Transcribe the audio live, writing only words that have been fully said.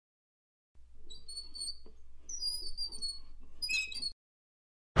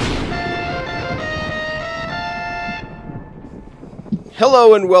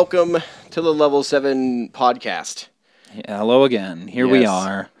Hello and welcome to the Level 7 podcast. Yeah, hello again. Here we Yes.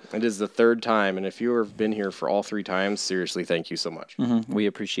 are. It is the third time, and if you have been here for all three times, seriously, thank you so much. We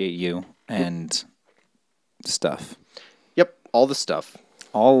appreciate you and stuff. Yep, all the stuff.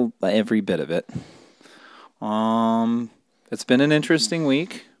 Every bit of it. It's been an interesting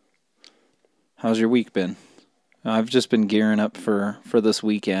week. How's your week been? I've just been gearing up for this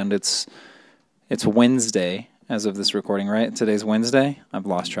weekend. It's Wednesday as of this recording, right? Today's Wednesday? I've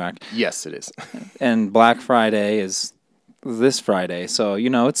lost track. Yes, it is. And Black Friday is this Friday. So,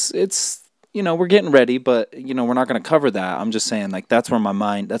 it's we're getting ready, but we're not going to cover that. I'm just saying that's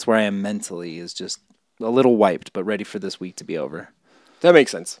where I am mentally is just a little wiped, but ready for this week to be over. That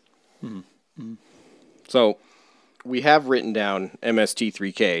makes sense. So, we have written down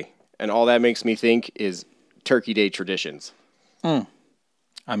MST3K, and all that makes me think is Turkey Day traditions. I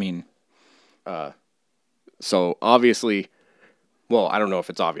mean, So, obviously, well, I don't know if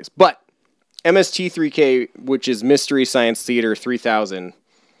it's obvious, but MST3K, which is Mystery Science Theater 3000,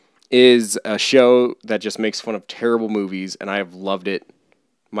 is a show that just makes fun of terrible movies, and I have loved it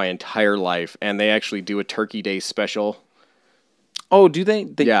my entire life. And they actually do a Turkey Day special. oh, do they?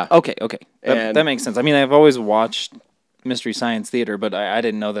 Yeah. Okay. And- That makes sense. I mean, I've always watched Mystery Science Theater, but I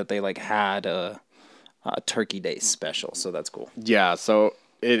didn't know that they had a Turkey Day special, so that's cool. Yeah, so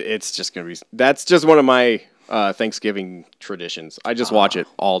it's just going to be... That's just one of my Thanksgiving traditions. I just watch it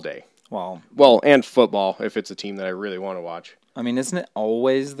all day. Well, Well, and football, if it's a team that I really want to watch. I mean, isn't it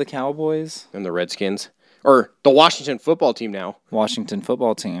always the Cowboys? And the Redskins. Or the Washington football team now. Washington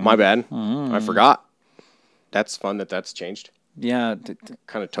football team. My bad. I forgot. That's fun that's changed. Yeah,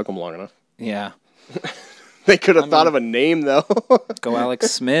 Kind of took them long enough. yeah. They could have thought of a name, though. Go Alex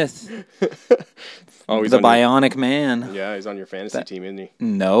Smith, Oh, he's the on your, bionic man. Yeah, he's on your fantasy team, isn't he?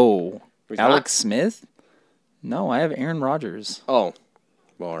 No. He's Alex Smith? No, I have Aaron Rodgers. Oh.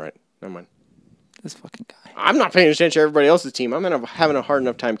 Well, all right. Never mind. This fucking guy. I'm not paying attention to everybody else's team. I'm having a hard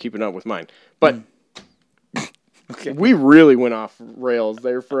enough time keeping up with mine. But we really went off rails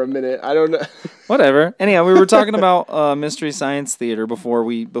there for a minute. I don't know. Whatever. Anyhow, we were talking about Mystery Science Theater before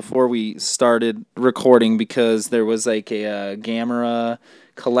we started recording because there was a Gamera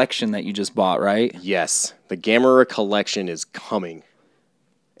collection that you just bought, right? Yes, the Gamera collection is coming.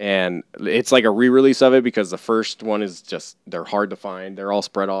 And it's like a re-release of it because the first one is just, they're hard to find. They're all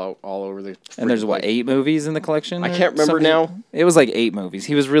spread all over the... And there's, freaking place. 8 movies in the collection? I or can't remember something? now. It was 8 movies.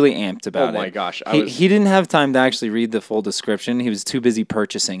 He was really amped about it. Oh my gosh. He didn't have time to actually read the full description. He was too busy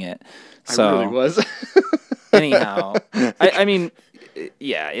purchasing it. So, I really was. anyhow, I mean,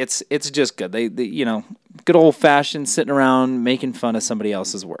 yeah, it's just good. They good old-fashioned sitting around making fun of somebody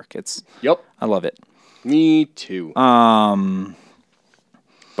else's work. Yep. I love it. Me too.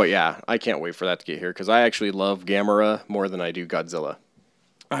 But yeah, I can't wait for that to get here because I actually love Gamera more than I do Godzilla.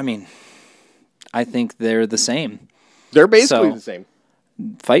 I mean, I think they're the same. They're basically So- the same.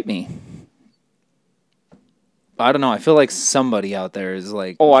 Fight me. I don't know. I feel like somebody out there is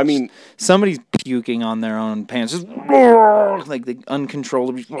Oh, I mean, somebody's puking on their own pants, just like the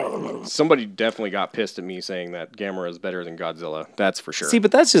uncontrollably. somebody definitely got pissed at me saying that Gamera is better than Godzilla. That's for sure. See,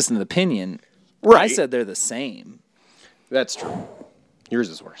 but that's just an opinion. I Right. said they're the same. That's true. Yours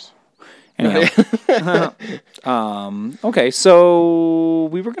is worse. Anyhow, okay, so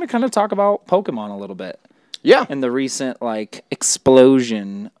we were going to kind of talk about Pokemon a little bit Yeah. and the recent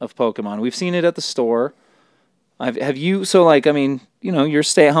explosion of Pokemon. We've seen it at the store. Have you? So I mean, you're a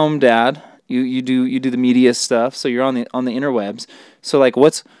stay-at-home dad. You do the media stuff, so you're on the interwebs. So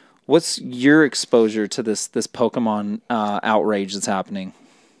what's your exposure to this Pokemon outrage that's happening?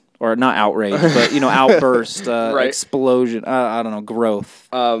 Or not outrage, but outburst, Right. explosion. I don't know, growth.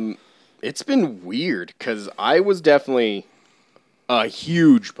 It's been weird because I was definitely a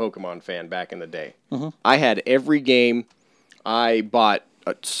huge Pokemon fan back in the day. I had every game. I bought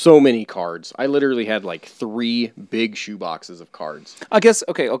so many cards. I literally had 3 big shoe boxes of cards. I guess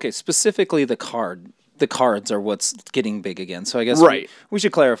okay. Specifically, the cards are what's getting big again. So I guess Right. we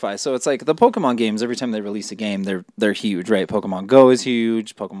should clarify. So it's the Pokemon games. Every time they release a game, they're huge, right? Pokemon Go is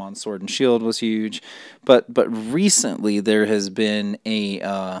huge. Pokemon Sword and Shield was huge, but recently there has been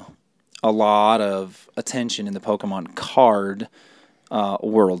a lot of attention in the Pokemon card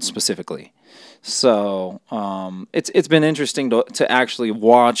world specifically. So it's been interesting to actually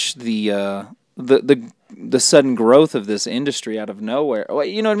watch the sudden growth of this industry out of nowhere.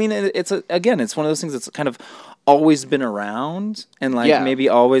 You know what I mean? It's one of those things that's kind of always been around and Yeah. maybe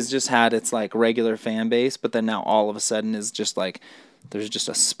always just had its regular fan base, but then now all of a sudden is just there's just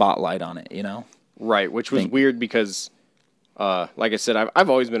a spotlight on it, Right, which was weird because like I said,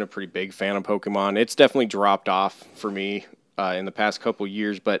 I've always been a pretty big fan of Pokemon. It's definitely dropped off for me in the past couple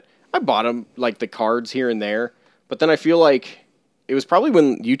years, but I bought them like the cards here and there. But then I feel like it was probably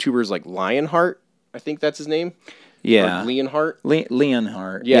when YouTubers like Lionheart, I think that's his name. Yeah. Or Leonhart.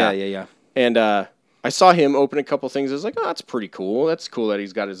 Leonhart. Yeah. Yeah. And I saw him open a couple things. I was like, oh, that's pretty cool. That's cool that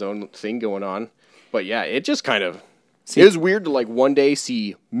he's got his own thing going on. But yeah, it just kind of... It was weird to like one day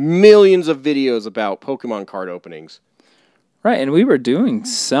see millions of videos about Pokemon card openings. Right, and we were doing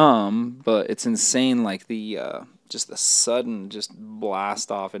some, but it's insane, like the just the sudden just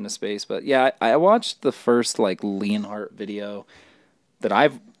blast off into space. But yeah, I watched the first like Leonhardt video that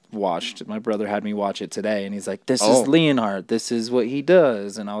I've watched. My brother had me watch it today, and he's like, "This is Leonhardt. This is what he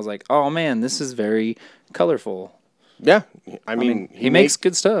does." And I was like, "Oh man, this is very colorful." Yeah, I mean he makes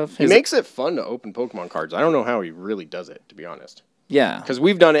good stuff. He makes it fun to open Pokemon cards. I don't know how he really does it, to be honest. Yeah, because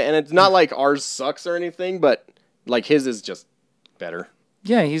we've done it, and it's not like ours sucks or anything, but like his is just better.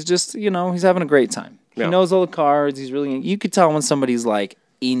 Yeah, he's just, he's having a great time. Yeah. He knows all the cards. He's really, you could tell when somebody's like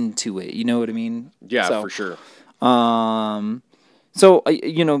into it. You know what I mean? Yeah, for sure. So,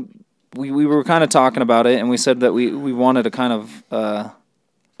 we were kind of talking about it, and we said that we wanted to kind of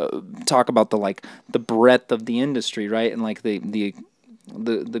talk about the breadth of the industry, right? And like the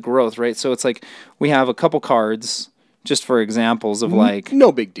growth, right? So it's like we have a couple cards just for examples of like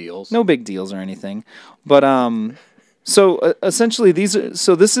no big deals or anything. But so essentially this is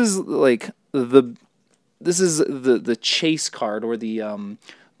the chase card, or the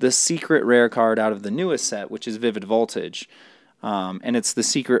secret rare card out of the newest set, which is Vivid Voltage. And it's the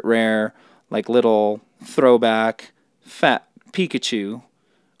secret rare, like little throwback fat Pikachu.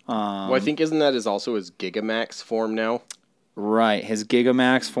 Well, I think isn't that also his Gigamax form now? Right, his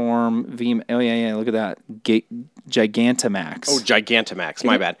Gigamax form. Oh yeah, look at that, Gigantamax. Oh, Gigantamax.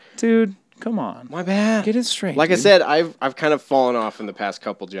 My bad, dude. Come on, my bad. Get it straight. Like dude. I said, I've kind of fallen off in the past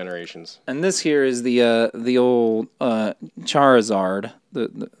couple generations. And this here is the old Charizard,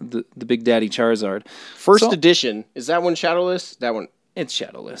 the Big Daddy Charizard. First edition. Is that one Shadowless? That one. It's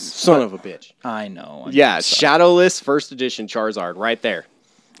Shadowless. Son of a bitch. I know. Yeah, Shadowless first edition Charizard right there.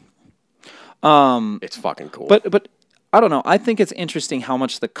 It's fucking cool. But I don't know. I think it's interesting how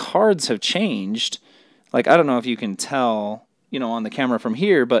much the cards have changed. Like, I don't know if you can tell, on the camera from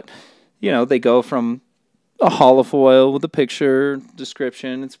here, but they go from a holofoil with a picture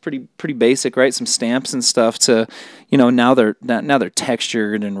description. It's pretty basic, right? Some stamps and stuff to, now they're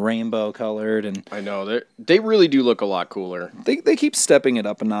textured and rainbow colored, and I know they really do look a lot cooler. They keep stepping it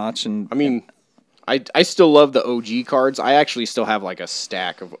up a notch, and I mean, I still love the OG cards. I actually still have like a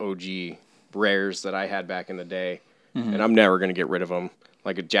stack of OG rares that I had back in the day, and I'm never gonna get rid of them.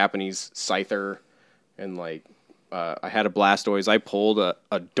 Like a Japanese Scyther, and like. I had a Blastoise. I pulled a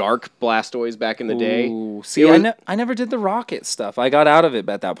dark Blastoise back in the day. Ooh, see, I never did the rocket stuff. I got out of it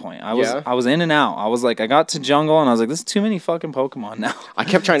at that point. I was in and out. I was like, I got to jungle, and I was like, this is too many fucking Pokemon now. I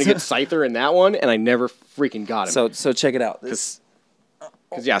kept trying to get Scyther in that one, and I never freaking got him. So check it out. Because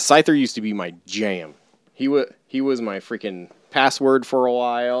Scyther used to be my jam. He was my freaking password for a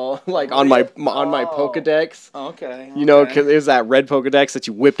while, like on my Pokedex. Okay. Because it was that red Pokedex that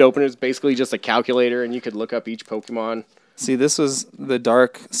you whipped open. It was basically just a calculator, and you could look up each Pokemon. See, this was the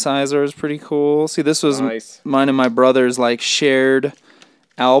Dark Sizer is pretty cool. See, this was nice. Mine and my brother's like shared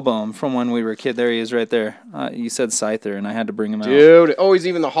album from when we were a kid. There he is, right there. You said Scyther, and I had to bring him out. Dude, he's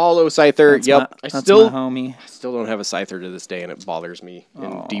even the hollow Scyther. That's my homie. I still don't have a Scyther to this day, and it bothers me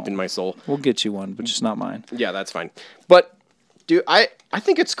deep in my soul. We'll get you one, but just not mine. Yeah, that's fine. But dude, I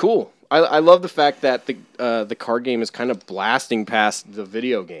think it's cool. I love the fact that the card game is kind of blasting past the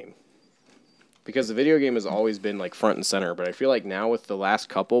video game. Because the video game has always been like front and center, but I feel like now with the last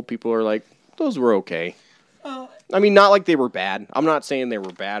couple, people are like, those were okay. I mean, not like they were bad. I'm not saying they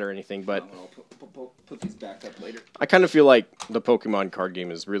were bad or anything, but I'll put these back up later. I kind of feel like the Pokemon card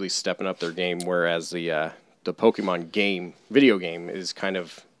game is really stepping up their game, whereas the Pokemon game, video game, is kind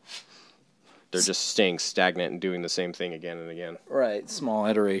of... They're just staying stagnant and doing the same thing again and again. Right, small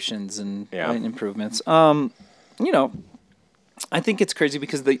iterations and improvements. I think it's crazy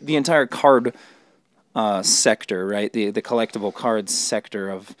because the entire card sector, right, the collectible cards sector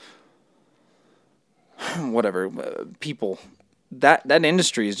of whatever people, that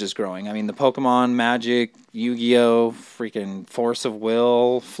industry is just growing. I mean, the Pokemon, Magic, Yu-Gi-Oh, freaking Force of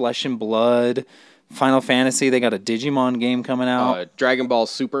Will, Flesh and Blood. Final Fantasy, they got a Digimon game coming out. Dragon Ball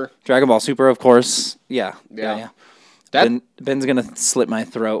Super. Dragon Ball Super, of course. Yeah. Ben's going to slit my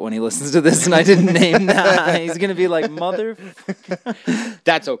throat when he listens to this, and I didn't name that. He's going to be like, mother...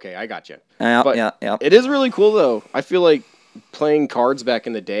 That's okay. I got you. Yeah. It is really cool, though. I feel like playing cards back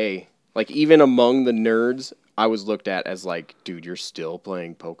in the day, like even among the nerds, I was looked at as like, dude, you're still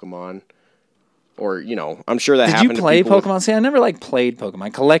playing Pokemon? or I'm sure that Did happened. you play to people Pokemon? See, I never played Pokemon. I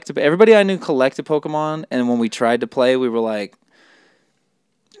collected. Everybody I knew collected Pokemon, and when we tried to play, we were like,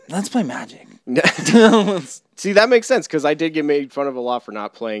 "Let's play Magic." See, that makes sense because I did get made fun of a lot for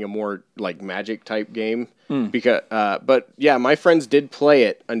not playing a more like Magic type game. Because, but yeah, my friends did play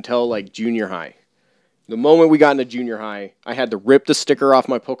it until like junior high. The moment we got into junior high, I had to rip the sticker off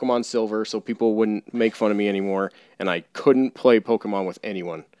my Pokemon Silver so people wouldn't make fun of me anymore, and I couldn't play Pokemon with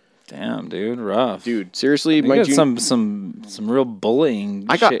anyone. Damn, dude, rough. Dude, seriously, you got some real bullying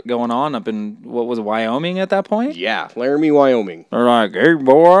shit going on up in what was it, Wyoming at that point? Yeah, Laramie, Wyoming. They're like, "Hey,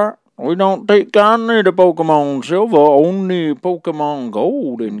 boy, we don't take kindly to Pokemon Silver, only Pokemon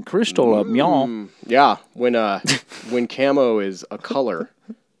Gold and Crystal up, y'all." Yeah, when camo is a color,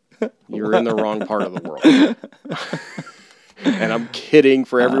 you're in the wrong part of the world. And I'm kidding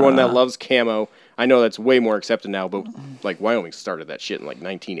for everyone that loves camo. I know that's way more accepted now, but like Wyoming started that shit in like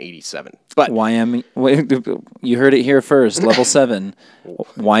 1987. But Wyoming, you heard it here first. Level 7,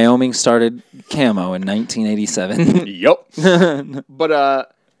 Wyoming started camo in 1987. Yep.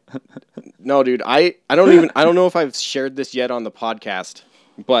 But no, dude, I don't know if I've shared this yet on the podcast,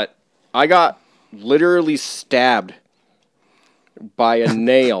 but I got literally stabbed by a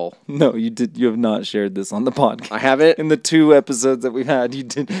nail. No, you have not shared this on the podcast. I haven't. In the 2 episodes that we've had, you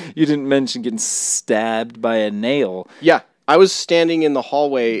didn't mention getting stabbed by a nail. Yeah, I was standing in the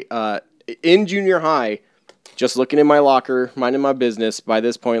hallway in junior high, just looking in my locker, minding my business. By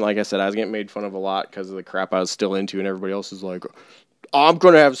this point, like I said, I was getting made fun of a lot because of the crap I was still into, and everybody else is like, "I'm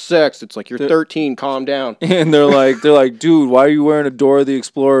gonna have sex." It's like, you're 13, calm down. And they're like, "Dude, why are you wearing a Dora the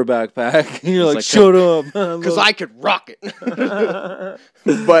Explorer backpack?" And you're like, "Shut up." Because I could rock it.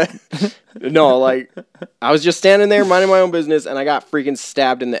 But, no, like, I was just standing there minding my own business, and I got freaking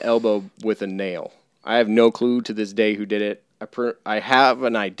stabbed in the elbow with a nail. I have no clue to this day who did it. I have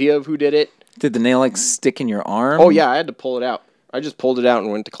an idea of who did it. Did the nail, stick in your arm? Oh, yeah, I had to pull it out. I just pulled it out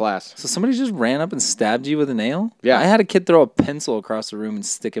and went to class. So somebody just ran up and stabbed you with a nail? Yeah. I had a kid throw a pencil across the room and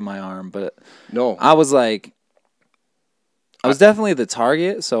stick in my arm, but no. I was like, I was definitely the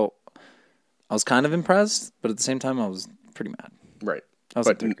target, so I was kind of impressed, but at the same time, I was pretty mad. Right. I was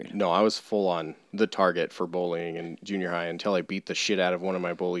in 3rd grade. No, I was full on the target for bullying in junior high until I beat the shit out of one of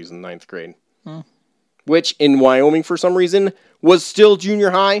my bullies in 9th grade. Which, in Wyoming, for some reason, was still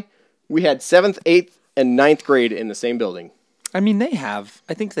junior high. We had 7th, 8th, and 9th grade in the same building. I mean, I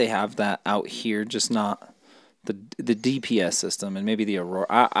think they have that out here, just not the DPS system and maybe the Aurora.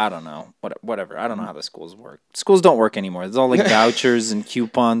 I don't know. Whatever. I don't know how the schools work. Schools don't work anymore. There's all vouchers and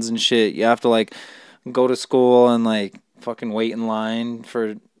coupons and shit. You have to go to school and fucking wait in line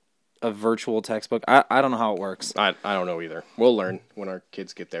for a virtual textbook. I don't know how it works. I don't know either. We'll learn when our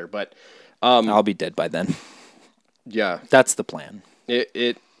kids get there. But I'll be dead by then. Yeah. That's the plan.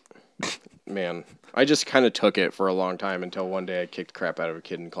 Man, I just kind of took it for a long time until one day I kicked crap out of a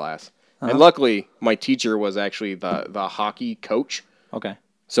kid in class. And luckily, my teacher was actually the hockey coach. Okay.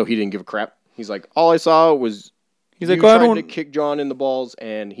 So he didn't give a crap. He's like, all I saw was you trying to kick John in the balls,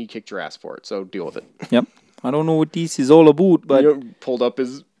 and he kicked your ass for it. So deal with it. Yep. I don't know what this is all about, but... pulled up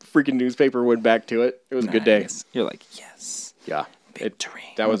his freaking newspaper, went back to it. It was a good day. You're like, yes. Yeah. Victory.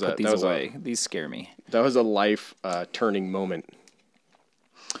 These scare me. That was a life turning moment.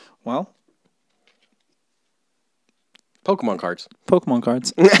 Well, Pokemon cards.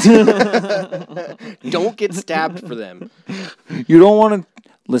 Don't get stabbed for them. You don't want to...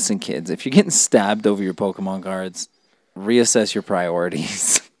 Listen, kids, if you're getting stabbed over your Pokemon cards, reassess your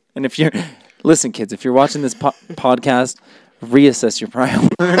priorities. And if you're... Listen, kids, if you're watching this podcast, reassess your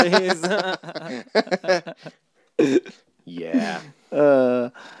priorities. Yeah.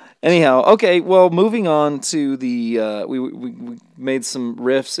 Anyhow, okay. Well, moving on to the we made some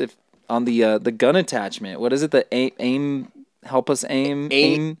riffs on the gun attachment. What is it? The aim help us aim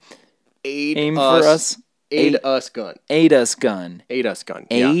aid for us. Aid us gun. Aid us gun. Aid us gun.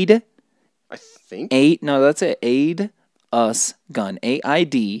 Aid. Yeah. I think. Aid. No, that's it. Aid us gun.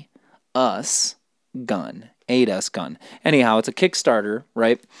 AID us gun. Aid us gun. Anyhow, it's a Kickstarter,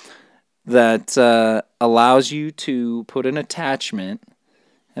 right? That allows you to put an attachment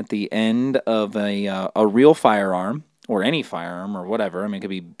at the end of a real firearm, or any firearm, or whatever. I mean, it could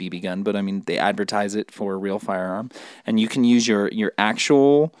be BB gun, but I mean, they advertise it for a real firearm. And you can use your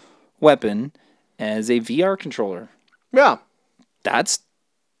actual weapon as a VR controller. Yeah. That's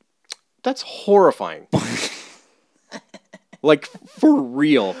horrifying. For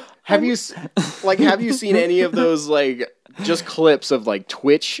real. Have you seen any of those, just clips of,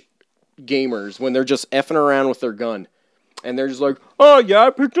 Twitch gamers when they're just effing around with their gun? And they're just like, oh, yeah, I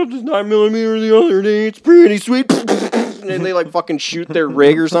picked up this 9mm the other day. It's pretty sweet. and they like fucking shoot their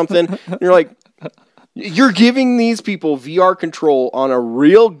rig or something. And you're like, you're giving these people VR control on a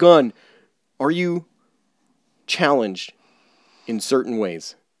real gun. Are you challenged in certain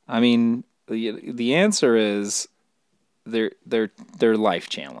ways? I mean, the answer is they're life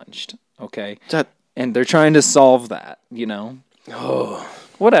challenged. Okay, and they're trying to solve that. You know. Oh,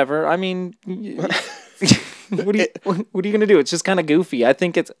 whatever. I mean, what are you gonna do? It's just kind of goofy. I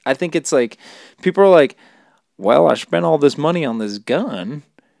think it's like people are like, well, I spent all this money on this gun.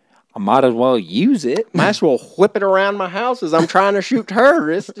 I might as well use it. Might as well whip it around my house as I'm trying to shoot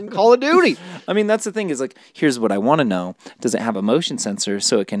terrorists in Call of Duty. I mean, that's the thing is like, here's what I want to know. Does it have a motion sensor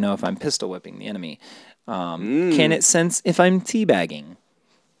so it can know if I'm pistol whipping the enemy? Can it sense if I'm teabagging?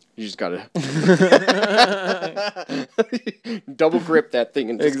 You just gotta double grip that thing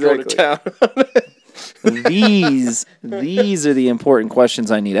and just go to town. These are the important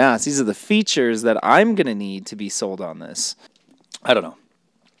questions I need asked. These are the features that I'm gonna need to be sold on this. I don't know.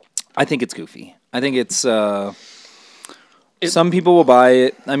 I think it's goofy. I think it's some people will buy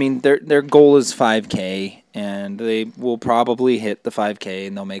it. I mean, their goal is 5K, and they will probably hit the 5K,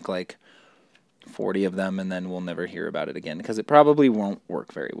 and they'll make like 40 of them, and then we'll never hear about it again because it probably won't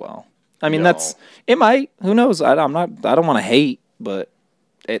work very well. I mean, it might. Who knows? I don't want to hate, but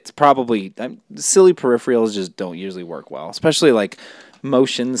it's probably silly peripherals just don't usually work well, especially like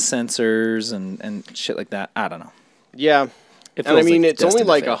motion sensors and shit like that. I don't know. Yeah. And I mean, it's only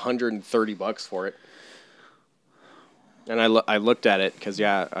like $130 for it. And I looked at it because,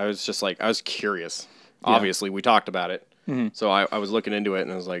 yeah, I was just like, I was curious. Yeah. Obviously, we talked about it. Mm-hmm. So I was looking into it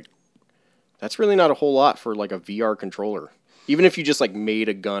and I was like, that's really not a whole lot for like a VR controller. Even if you just like made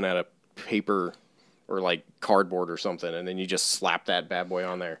a gun out of paper or like cardboard or something and then you just slap that bad boy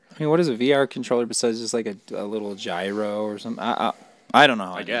on there. I mean, what is a VR controller besides just like a little gyro or something? I don't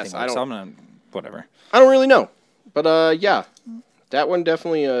know. I guess. I don't. Whatever. I don't really know. But, yeah, that one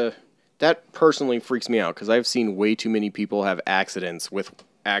definitely, that personally freaks me out because I've seen way too many people have accidents with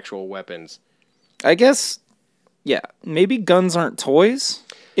actual weapons. I guess, yeah, maybe guns aren't toys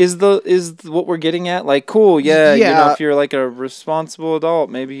is what we're getting at. Like, cool, yeah, you know, if you're like a responsible adult,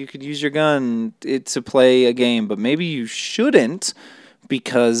 maybe you could use your gun to play a game, but maybe you shouldn't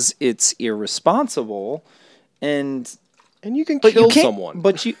because it's irresponsible and you can kill someone.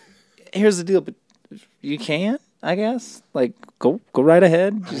 But here's the deal, but you can. I guess, like, go right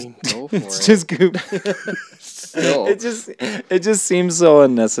ahead. Go for it. It's just goofy. It just seems so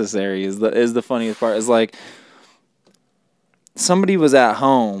unnecessary. Is the funniest part? Is like somebody was at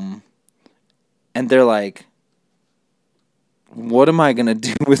home, and they're like, "What am I gonna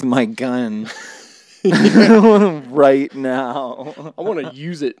do with my gun right now? I want to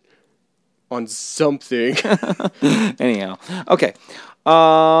use it on something." Anyhow, okay.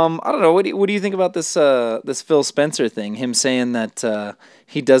 I don't know. What do you think about this Phil Spencer thing? Him saying that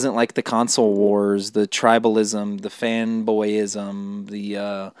he doesn't like the console wars, the tribalism, the fanboyism,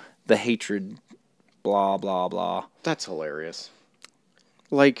 the hatred, blah blah blah. That's hilarious.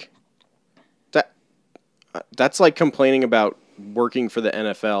 Like that's like complaining about working for the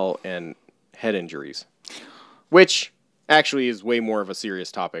NFL and head injuries, which actually is way more of a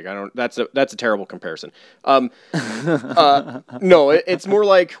serious topic. That's a terrible comparison. No, it's more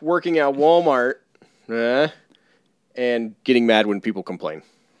like working at Walmart and getting mad when people complain.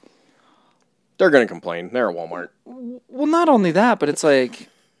 They're going to complain. They're at Walmart. Well, not only that, but it's like,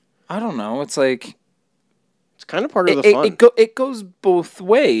 I don't know. It's like, it's kind of part of the fun. It goes both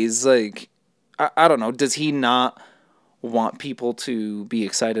ways. Like, I don't know. Does he not want people to be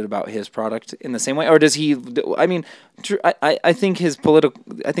excited about his product in the same way, or does he? I mean, I think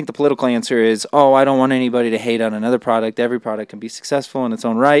the political answer is, oh, I don't want anybody to hate on another product. Every product can be successful in its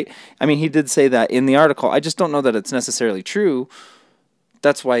own right. I mean, he did say that in the article. I just don't know that it's necessarily true.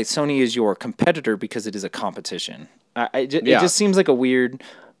 That's why Sony is your competitor, because it is a competition. It just seems like a weird.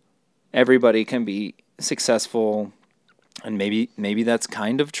 Everybody can be successful, and maybe that's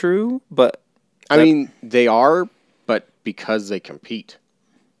kind of true, but I mean, they are. But because they compete.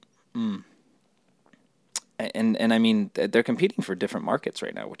 And I mean, they're competing for different markets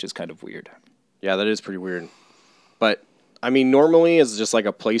right now, which is kind of weird. Yeah, that is pretty weird. But, I mean, normally as just like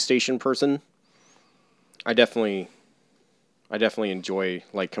a PlayStation person, I definitely enjoy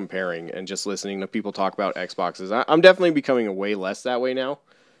like comparing and just listening to people talk about Xboxes. I'm definitely becoming way less that way now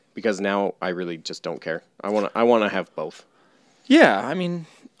because now I really just don't care. I want to have both. Yeah, I mean,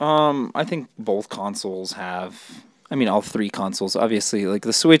 I think both consoles have... I mean, all three consoles, obviously. Like,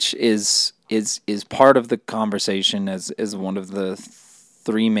 the Switch is part of the conversation as one of the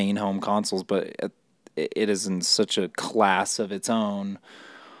three main home consoles, but it is in such a class of its own.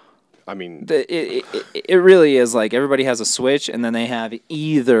 I mean, it really is like everybody has a Switch, and then they have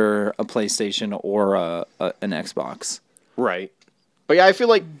either a PlayStation or an Xbox. right. But yeah, I feel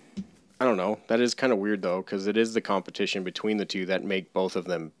like, I don't know, that is kind of weird though, because it is the competition between the two that make both of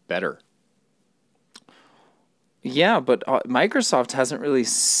them better. Yeah, but Microsoft hasn't really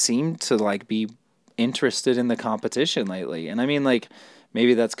seemed to like be interested in the competition lately. And I mean, like,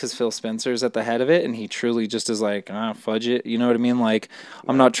 maybe that's because Phil Spencer's at the head of it, and he truly just is like, fudge it. You know what I mean? Like,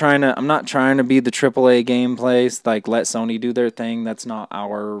 I'm not trying to be the AAA game place. Like, let Sony do their thing. That's not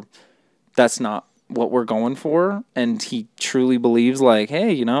what we're going for. And he truly believes, like,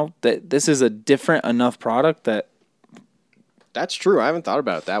 hey, that this is a different enough product that. That's true. I haven't thought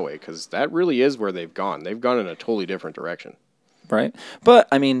about it that way because that really is where they've gone. They've gone in a totally different direction. Right. But,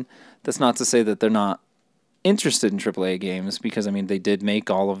 I mean, that's not to say that they're not interested in AAA games because, I mean, they did make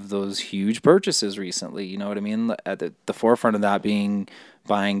all of those huge purchases recently. You know what I mean? At the forefront of that being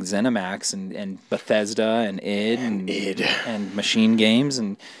buying ZeniMax and Bethesda and id and Machine Games.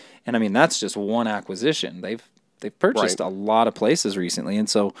 And I mean, that's just one acquisition. They've purchased a lot of places recently. And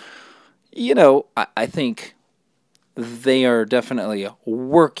so, I think they are definitely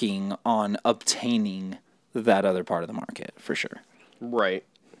working on obtaining that other part of the market for sure. Right.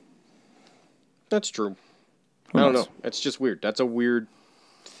 That's true. I don't know. It's just weird. That's a weird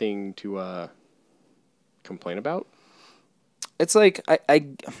thing to complain about. It's like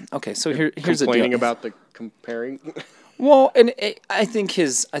okay. So here's the deal. Complaining about the comparing. Well, and I think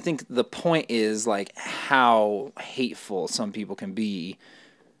the point is like how hateful some people can be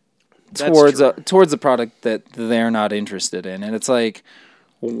towards a product that they're not interested in, and it's like,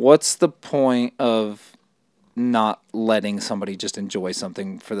 what's the point of not letting somebody just enjoy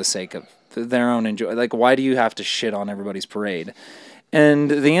something for the sake of their own enjoy? Like, why do you have to shit on everybody's parade? And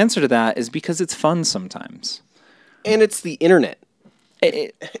the answer to that is because it's fun sometimes. And it's the internet.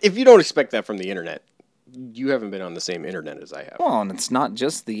 If you don't expect that from the internet, you haven't been on the same internet as I have. Well, and it's not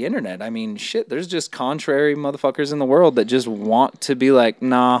just the internet. I mean, shit, there's just contrary motherfuckers in the world that just want to be like,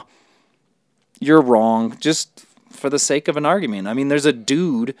 nah, you're wrong, just for the sake of an argument. I mean, there's a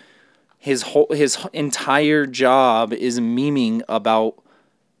dude, his entire job is memeing about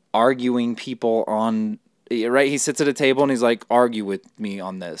arguing people on, right? He sits at a table and he's like, argue with me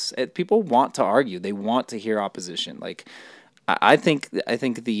on this. People want to argue. They want to hear opposition. Like, I think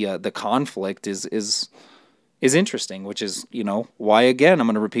the conflict is interesting, which is, why, again, I'm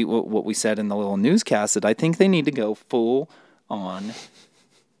going to repeat what we said in the little newscast, that I think they need to go full on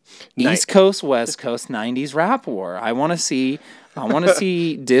East Coast, West Coast 90s rap war. I want to see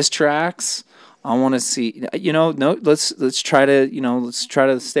diss tracks. I want to see, let's try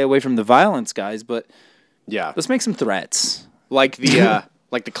to stay away from the violence, guys, but yeah, let's make some threats. Like the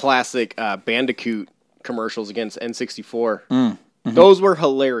classic Bandicoot commercials against N64. Mm-hmm. Those were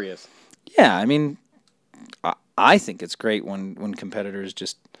hilarious. Yeah, I mean, I think it's great when competitors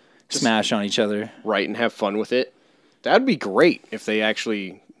just smash on each other. Right, and have fun with it. That'd be great if they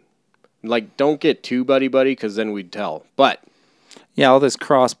actually, don't get too buddy-buddy, because then we'd tell. But yeah, all this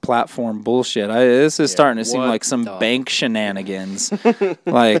cross-platform bullshit. This is starting to seem like some bank shenanigans.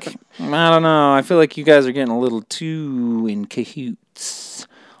 Like, I don't know. I feel like you guys are getting a little too in cahoots.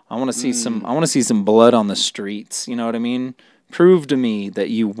 I want to see some blood on the streets. You know what I mean? Prove to me that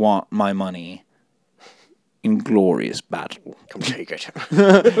you want my money in glorious battle. Come take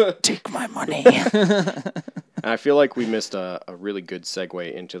it. Take my money. I feel like we missed a really good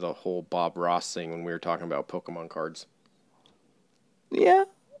segue into the whole Bob Ross thing when we were talking about Pokemon cards. Yeah.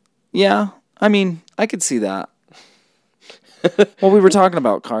 I mean, I could see that. Well, we were talking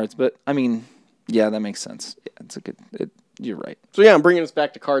about cards, but I mean, yeah, that makes sense. Yeah, you're right. So yeah, I'm bringing us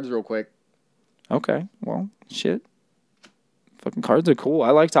back to cards real quick. Okay. Well, shit. Fucking cards are cool.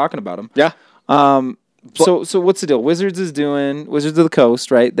 I like talking about them. Yeah. So what's the deal? Wizards of the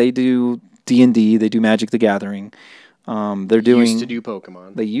Coast, right? They do D&D. They do Magic the Gathering. They're doing. Used to do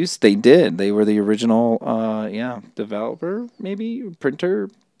Pokemon. They did. They were the original, developer, maybe printer,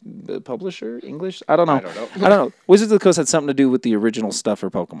 publisher, English. I don't know. I don't know. Wizards of the Coast had something to do with the original stuff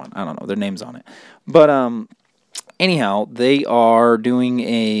for Pokemon. I don't know. Their name's on it, but anyhow, they are doing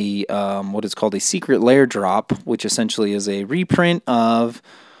a what is called a Secret Lair drop, which essentially is a reprint of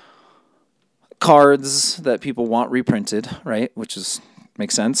cards that people want reprinted, right? Which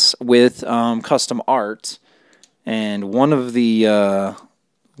makes sense, with custom art. And one of the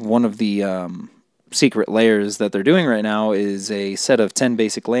secret layers that they're doing right now is a set of 10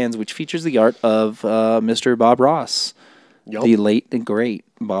 basic lands, which features the art of Mr. Bob Ross, the late and great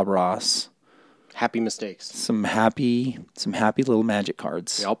Bob Ross. Happy mistakes. Some happy little Magic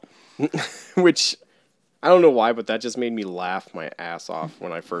cards. Yep. Which I don't know why, but that just made me laugh my ass off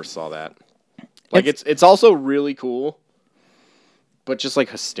when I first saw that. Like it's also really cool, but just like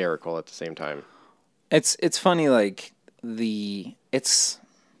hysterical at the same time. It's funny, like it's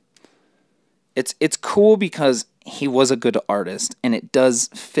cool because he was a good artist and it does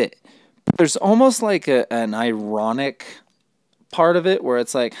fit. There's almost like an ironic part of it where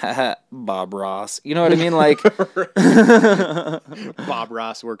it's like, haha, Bob Ross. You know what I mean? Like Bob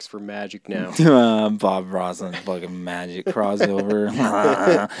Ross works for Magic now. Bob Ross on fucking Magic crossover.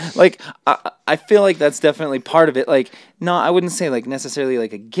 Like I feel like that's definitely part of it. Like, no, I wouldn't say like necessarily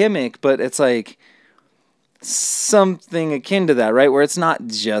like a gimmick, but it's like something akin to that, right? Where it's not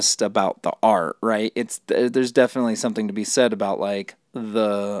just about the art, right? There's definitely something to be said about like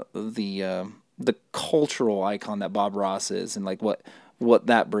the cultural icon that Bob Ross is, and like what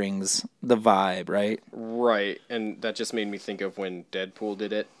that brings, the vibe, right? Right, and that just made me think of when Deadpool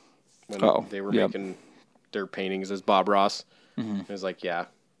did it, when they were making their paintings as Bob Ross. It was like, yeah,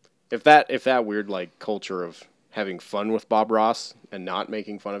 if that weird like culture of having fun with Bob Ross and not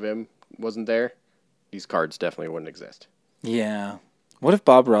making fun of him wasn't there, these cards definitely wouldn't exist. Yeah. What if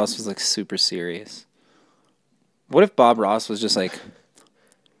Bob Ross was like super serious? What if Bob Ross was just like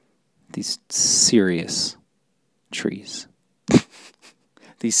these serious trees?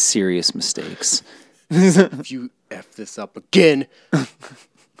 These serious mistakes. If you F this up again,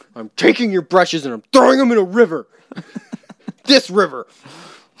 I'm taking your brushes and I'm throwing them in a river. This river.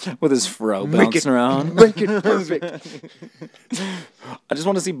 With his fro bouncing around. Make it perfect. I just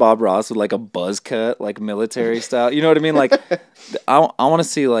want to see Bob Ross with like a buzz cut, like military style. You know what I mean? Like, I want to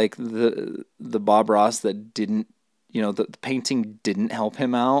see like the Bob Ross that didn't, you know, the painting didn't help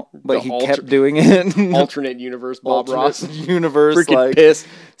him out, but he kept doing it. Alternate universe Bob Ross. Universe, freaking like pissed.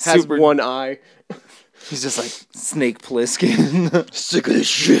 Has one eye. He's just like Snake Plissken. Sick of this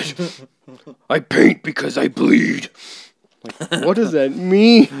shit. I paint because I bleed. Like, what does that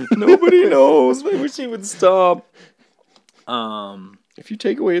mean? Nobody knows. I wish he would stop. If you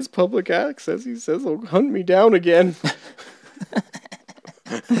take away his public access, he says he'll hunt me down again.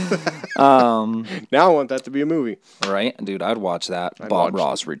 Now I want that to be a movie. Right? Dude, I'd watch that. Bob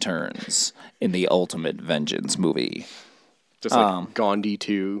Ross Returns in the Ultimate Vengeance movie. Just like Gandhi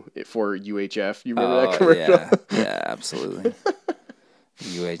 2 for UHF. You remember that commercial? Yeah, absolutely.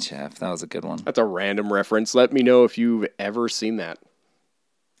 UHF, that was a good one. That's a random reference. Let me know if you've ever seen that.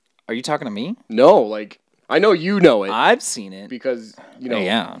 Are you talking to me? No, like, I know you know it. I've seen it. Because, you know,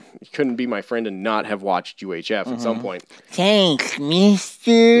 you couldn't be my friend and not have watched UHF at some point. Thanks,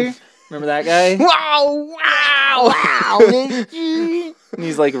 mister. Remember that guy? Wow. And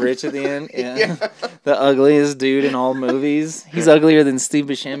he's like rich at the end. Yeah. The ugliest dude in all movies. He's uglier than Steve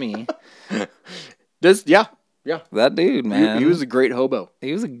Buscemi. Yeah. That dude, man. He was a great hobo.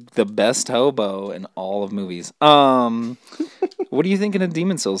 He was the best hobo in all of movies. What are you thinking of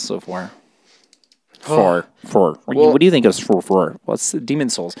Demon Souls so far? What do you think of for? What's the Demon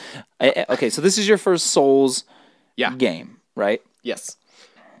Souls? Okay, so this is your first Souls game, right? Yes.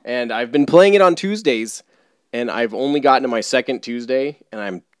 And I've been playing it on Tuesdays, and I've only gotten to my second Tuesday, and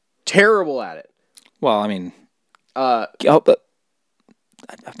I'm terrible at it. Well, I mean, I've been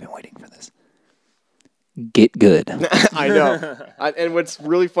waiting for this. Get good. I know. And what's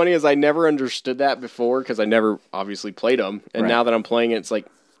really funny is I never understood that before because I never obviously played them. And now that I'm playing it, it's like,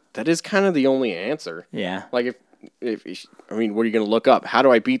 that is kind of the only answer. Yeah. Like, I mean, what are you going to look up? How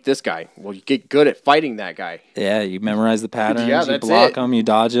do I beat this guy? Well, you get good at fighting that guy. Yeah, you memorize the patterns, you block them, you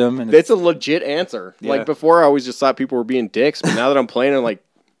dodge them. And it's a legit answer. Yeah. Like, before I always just thought people were being dicks, but now that I'm playing, I'm like,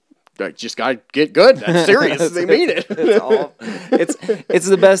 I just got to get good. That's serious. They mean it. It's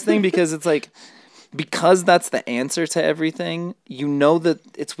the best thing because it's like, because that's the answer to everything, you know that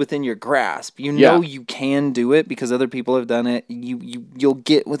it's within your grasp. You know you can do it because other people have done it. You'll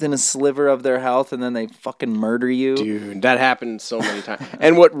get within a sliver of their health and then they fucking murder you. Dude, that happens so many times.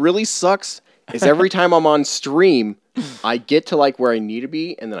 And what really sucks is every time I'm on stream, I get to like where I need to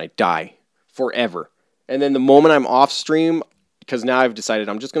be and then I die forever. And then the moment I'm off stream, because now I've decided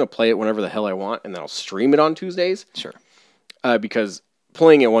I'm just going to play it whenever the hell I want and then I'll stream it on Tuesdays. Sure. Because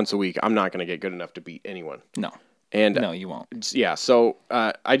playing it once a week, I'm not going to get good enough to beat anyone. No. And no, you won't. Yeah, so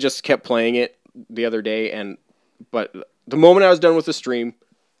I just kept playing it the other day, but the moment I was done with the stream,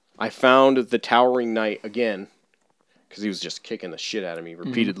 I found the Towering Knight again, because he was just kicking the shit out of me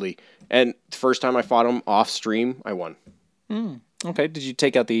repeatedly. Mm-hmm. And the first time I fought him off stream, I won. Okay, did you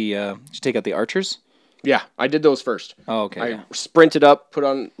take out the archers? Yeah, I did those first. Oh, okay. I sprinted up, put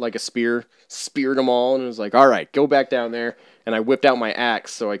on like a spear, speared them all, and it was like, all right, go back down there. And I whipped out my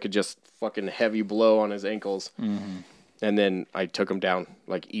axe so I could just fucking heavy blow on his ankles. Mm-hmm. And then I took him down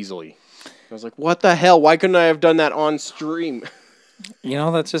like easily. I was like, what the hell? Why couldn't I have done that on stream? You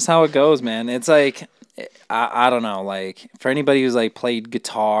know, that's just how it goes, man. It's like, I don't know, like, for anybody who's, like, played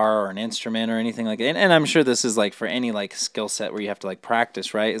guitar or an instrument or anything like that, and I'm sure this is, like, for any, like, skill set where you have to, like,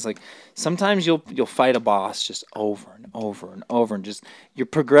 practice, right? It's like, sometimes you'll fight a boss just over and over and over, and just, you're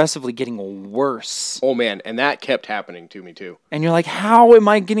progressively getting worse. Oh, man, and that kept happening to me, too. And you're like, how am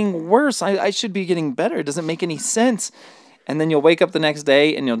I getting worse? I should be getting better. It doesn't make any sense. And then you'll wake up the next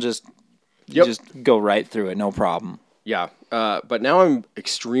day, and you'll just go right through it, no problem. Yeah, but now I'm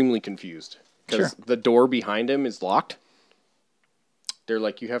extremely confused because the door behind him is locked. They're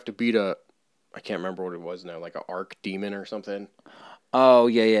like, you have to beat I can't remember what it was now, like an arc demon or something. Oh,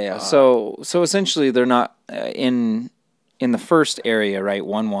 yeah. So essentially, they're not in the first area, right?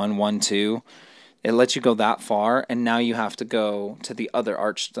 1-1, 1-2. It lets you go that far, and now you have to go to the other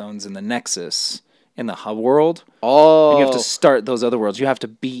archstones in the Nexus in the hub world. Oh, And you have to start those other worlds. You have to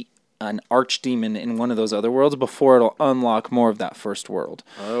beat an archdemon in one of those other worlds before it'll unlock more of that first world.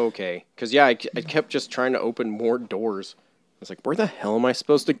 okay. Because, yeah, I kept just trying to open more doors. I was like, where the hell am I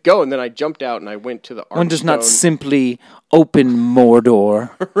supposed to go? And then I jumped out and I went to the archstone. One does not simply open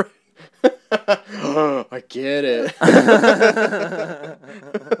Mordor. I get it.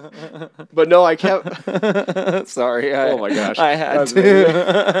 But no, I kept... Sorry. Oh, my gosh. I had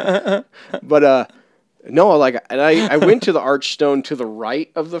to. But, no, like, and I went to the archstone to the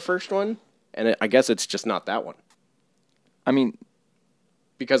right of the first one, and I guess it's just not that one. I mean...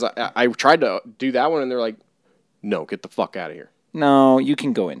 Because I tried to do that one, and they're like, no, get the fuck out of here. No, you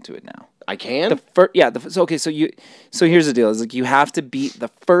can go into it now. I can? So here's the deal. Is like you have to beat the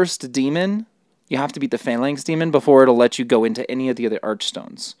first demon. You have to beat the Phalanx demon before it'll let you go into any of the other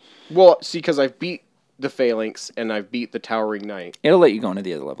archstones. Well, see, because I've beat the Phalanx, and I've beat the Towering Knight. It'll let you go into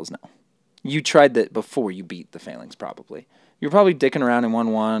the other levels now. You tried that before you beat the Phalanx, probably. You're probably dicking around in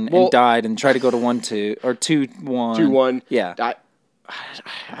 1-1 and died and tried to go to 1-2 or 2-1. 2-1. Yeah.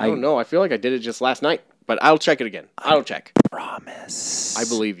 I don't know. I feel like I did it just last night, but I'll check it again. I'll check. Promise. I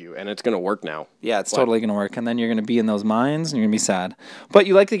believe you, and it's going to work now. Yeah, it's totally going to work. And then you're going to be in those mines, and you're going to be sad. But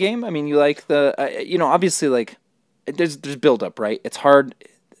you like the game? I mean, you like the, obviously, like, there's build-up, right? It's hard.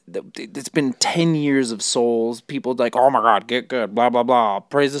 It's been 10 years of Souls. People like, oh, my God, get good, blah, blah, blah.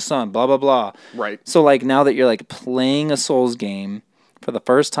 Praise the sun, blah, blah, blah. Right. So, like, now that you're, like, playing a Souls game for the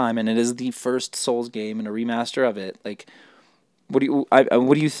first time, and it is the first Souls game and a remaster of it, like, what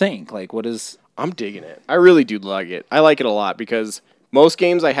do you think? Like, what is... I'm digging it. I really do like it. I like it a lot because most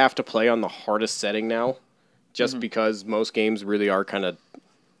games I have to play on the hardest setting now, just because most games really are kind of,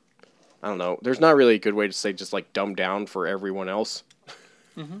 I don't know. There's not really a good way to say just like dumbed down for everyone else.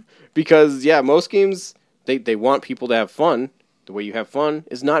 Because, yeah, most games, they want people to have fun. The way you have fun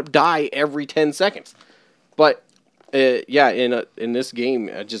is not die every 10 seconds. But, yeah, in this game,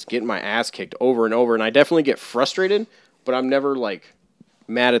 I just get my ass kicked over and over, and I definitely get frustrated, but I'm never, like,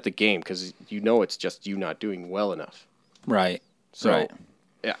 mad at the game because it's just you not doing well enough. Right. So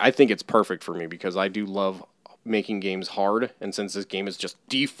I think it's perfect for me because I do love making games hard, and since this game is just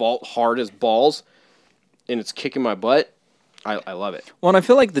default hard as balls and it's kicking my butt, I love it. Well, and I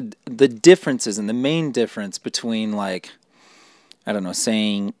feel like the differences and the main difference between, like, I don't know,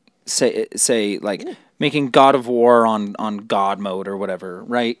 say like making God of War on God mode or whatever,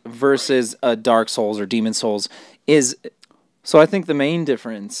 right? Versus a Dark Souls or Demon Souls is... So I think the main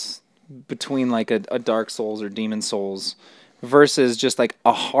difference between like a Dark Souls or Demon Souls versus just like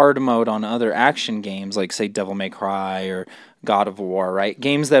a hard mode on other action games like say Devil May Cry or God of War, right?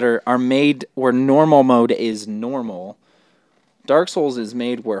 Games that are made where normal mode is normal. Dark Souls is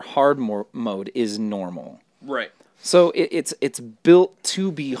made where hard mode is normal. Right. So it's built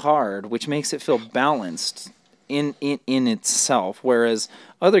to be hard, which makes it feel balanced in itself, whereas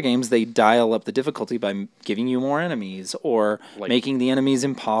other games, they dial up the difficulty by giving you more enemies or making the enemies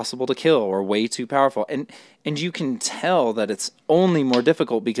impossible to kill or way too powerful. And you can tell that it's only more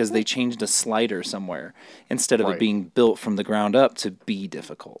difficult because they changed a slider somewhere instead of it being built from the ground up to be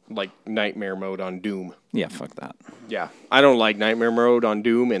difficult. Like Nightmare mode on Doom. Yeah, fuck that. Yeah. I don't like Nightmare mode on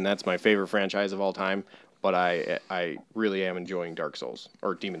Doom, and that's my favorite franchise of all time, but I really am enjoying Dark Souls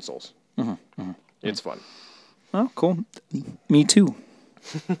or Demon Souls. It's fun. Oh, cool. Me too.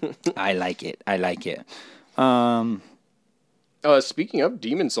 I like it. Speaking of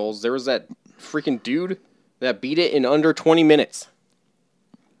Demon Souls, there was that freaking dude that beat it in under 20 minutes.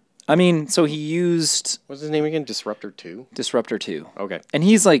 I mean, so he used... What's his name again? Disruptor 2? Disruptor 2. Okay. And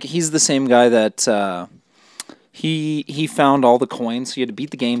he's the same guy that... He found all the coins, so you had to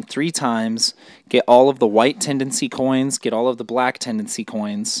beat the game 3 times, get all of the white tendency coins, get all of the black tendency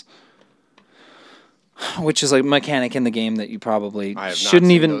coins. which is like a mechanic in the game that you probably I have not shouldn't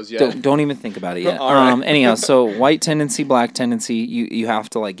seen even those yet. don't even think about it yet. All right. Anyhow, so white tendency, black tendency, you have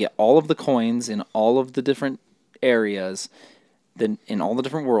to like get all of the coins in all of the different areas, then in all the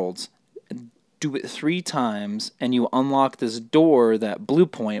different worlds. Do it 3 times, and you unlock this door that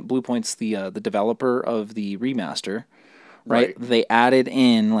Bluepoint's the developer of the remaster, right? They added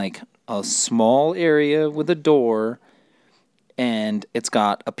in like a small area with a door, and it's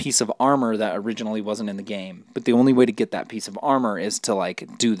got a piece of armor that originally wasn't in the game. But the only way to get that piece of armor is to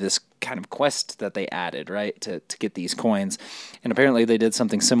like do this kind of quest that they added, right? To get these coins. And apparently they did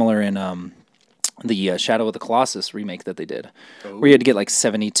something similar in the Shadow of the Colossus remake that they did, where you had to get like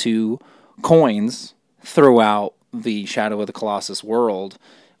 72 coins throughout the Shadow of the Colossus world,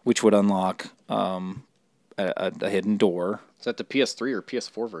 which would unlock a hidden door. Is that the PS3 or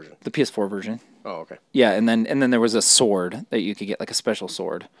PS4 version? The PS4 version. Oh, okay. Yeah, and then there was a sword that you could get, like a special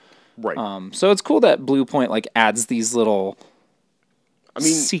sword. Right. So it's cool that Bluepoint like adds these little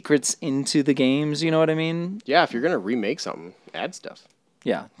secrets into the games, you know what I mean? Yeah, if you're going to remake something, add stuff.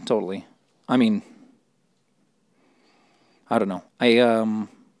 Yeah, totally. I mean, I don't know.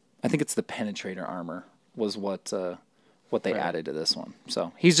 I think it's the penetrator armor was what they added to this one.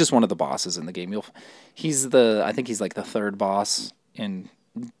 So he's just one of the bosses in the game. I think he's like the 3rd boss in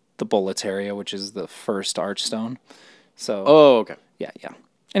the Bullets area, which is the first Archstone. So okay. Yeah.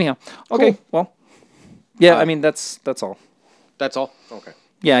 Anyhow, okay. Cool. Well, yeah. I mean that's all. That's all. Okay.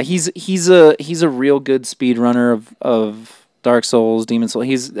 Yeah, he's a real good speedrunner of Dark Souls, Demon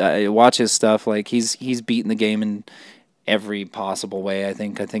Souls. Watch his stuff. Like he's beaten the game in every possible way. I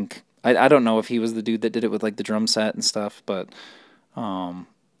think I don't know if he was the dude that did it with like the drum set and stuff, but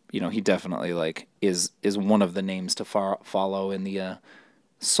he definitely like is one of the names to follow in the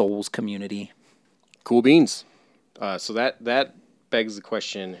Souls community. Cool beans. So that begs the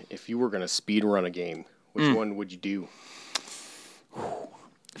question: if you were going to speed run a game, which one would you do?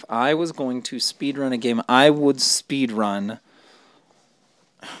 If I was going to speed run a game, I would speed run.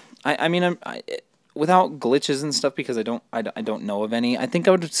 I mean, without glitches and stuff, because I don't know of any. I think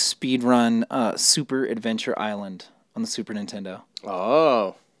I would speed run Super Adventure Island on the Super Nintendo.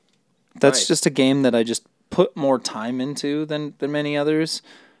 Oh, that's nice. Just a game that I just put more time into than many others,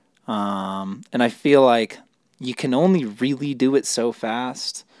 and I feel like you can only really do it so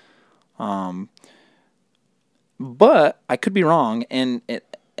fast. But I could be wrong, and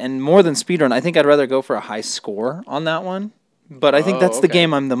more than speedrun, I think I'd rather go for a high score on that one. But I think that's the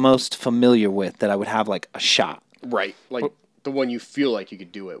game I'm the most familiar with that I would have like a shot. Right, like the one you feel like you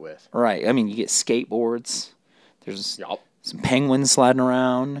could do it with. Right. I mean, you get skateboards. There's some penguins sliding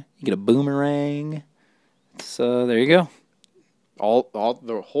around. You get a boomerang. So there you go. All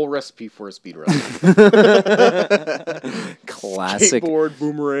the whole recipe for a speedrun. Classic. Skateboard,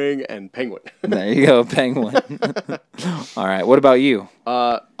 boomerang, and penguin. There you go, penguin. All right. What about you?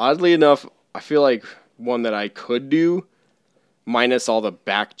 Oddly enough, I feel like one that I could do, minus all the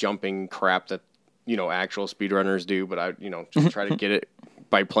back jumping crap that actual speedrunners do, but I just try to get it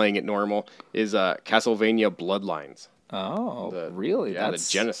by playing it normal, is Castlevania Bloodlines. Oh, really? Yeah, the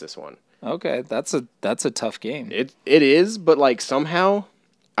Genesis one. Okay, that's a tough game. It is, but like somehow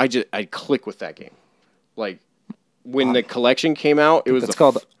I click with that game. Like when the collection came out, it was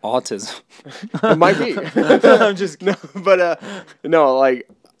called autism. It might be. I'm just no, but no, like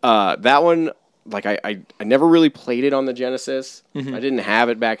that one. Like I never really played it on the Genesis. Mm-hmm. I didn't have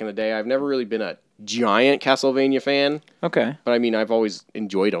it back in the day. I've never really been a giant Castlevania fan. Okay, but I mean I've always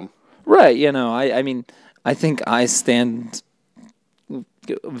enjoyed them. Right. I mean I think I stand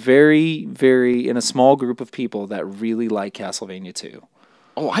very, very in a small group of people that really like Castlevania 2.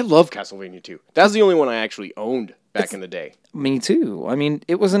 Oh, I love Castlevania 2. That's the only one I actually owned back in the day. Me too. I mean,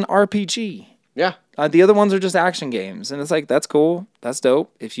 it was an RPG. Yeah. The other ones are just action games, and it's like that's cool, that's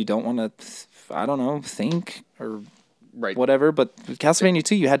dope. If you don't want to, think or whatever. But with Castlevania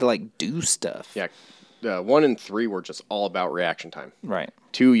 2, you had to like do stuff. Yeah. 1 and 3 were just all about reaction time. Right.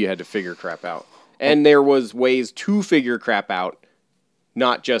 2, you had to figure crap out, and there was ways to figure crap out.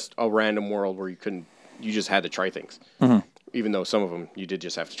 Not just a random world where you just had to try things. Mm-hmm. Even though some of them, you did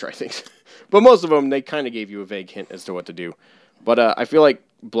just have to try things. But most of them, they kind of gave you a vague hint as to what to do. But I feel like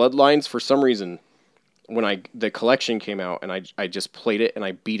Bloodlines, for some reason, when the collection came out, and I just played it, and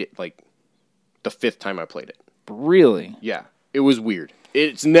I beat it like the 5th time I played it. Really? Yeah. It was weird.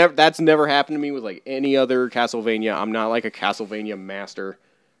 That's never happened to me with like any other Castlevania. I'm not like a Castlevania master.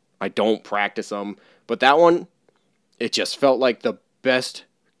 I don't practice them. But that one, it just felt like the best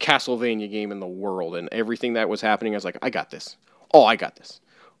Castlevania game in the world, and everything that was happening, I was like, I got this. Oh, I got this.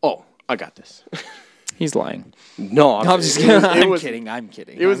 Oh, I got this. He's lying. No, I'm just kidding. I'm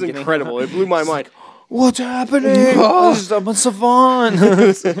kidding. It was incredible. It blew my mind. What's happening? I'm Savon.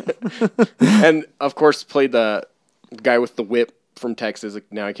 And of course, played the guy with the whip from Texas.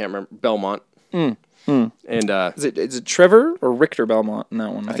 Now I can't remember Belmont. And Is it Trevor or Richter Belmont in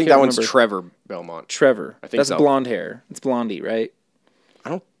that one? I think that one's Trevor Belmont. Trevor. I think That's so. blonde hair. It's Blondie, right? I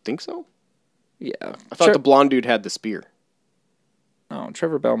don't think so. Yeah. I thought the blonde dude had the spear. Oh,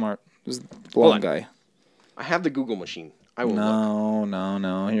 Trevor Belmont was the blonde guy. I have the Google machine. I will look.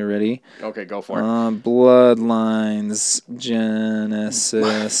 No. You ready? Okay, go for it. Bloodlines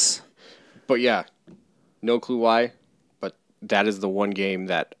Genesis. But yeah, no clue why. But that is the one game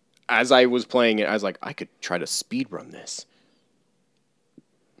that, as I was playing it, I was like, I could try to speedrun this.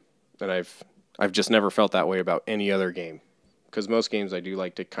 And I've just never felt that way about any other game. Because most games I do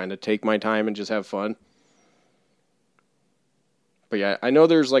like to kind of take my time and just have fun. But yeah, I know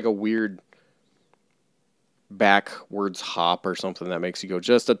there's like a weird backwards hop or something that makes you go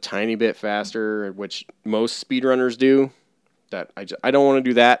just a tiny bit faster, which most speedrunners do. That I don't want to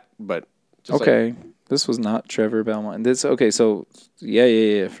do that, but just okay. This was not Trevor Belmont. So yeah.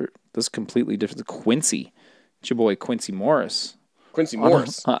 This is completely different. Quincy. It's your boy Quincy Morris. Quincy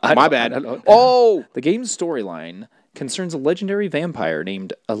Morris. I My bad. Oh! The game's storyline concerns a legendary vampire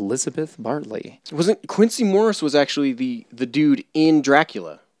named Elizabeth Bartley. Wasn't Quincy Morris was actually the dude in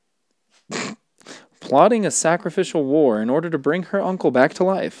Dracula. Plotting a sacrificial war in order to bring her uncle back to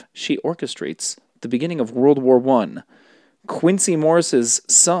life, she orchestrates the beginning of World War I. Quincy Morris's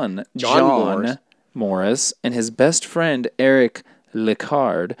son, John Morris, and his best friend, Eric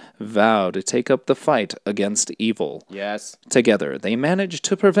Licard, vow to take up the fight against evil. Yes. Together, they manage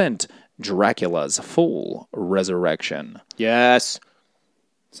to prevent Dracula's full resurrection. Yes.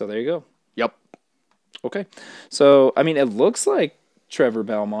 So there you go. Yep. Okay. So, I mean, it looks like Trevor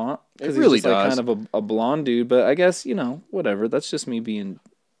Belmont. It really he's just does. like kind of a blonde dude, but I guess, whatever. That's just me being,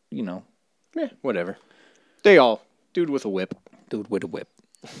 Yeah, whatever. They all. Dude with a whip. Dude with a whip.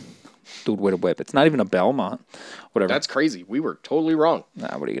 Dude with a whip. It's not even a Belmont. Whatever. That's crazy. We were totally wrong.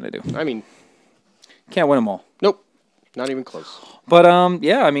 Nah, what are you going to do? I mean, Can't win them all. nope. Not even close. But,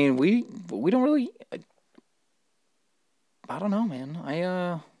 yeah, I mean, we don't really... I don't know, man.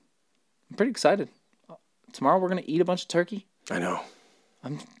 I'm pretty excited. Tomorrow we're going to eat a bunch of turkey. I know.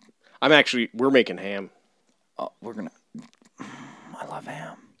 We're making ham. We're going to... I love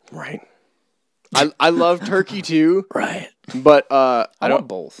ham. Right. I love turkey too. Right. But I want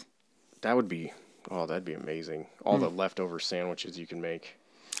both. that'd be amazing. All the leftover sandwiches you can make.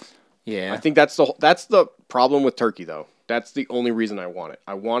 Yeah. I think that's the problem with turkey though. That's the only reason I want it.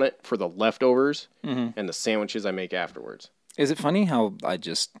 I want it for the leftovers and the sandwiches I make afterwards. Is it funny how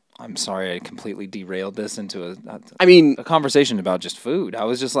I'm sorry I completely derailed this into a a conversation about just food. I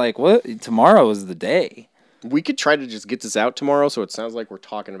was just like, what? Tomorrow is the day. We could try to just get this out tomorrow so it sounds like we're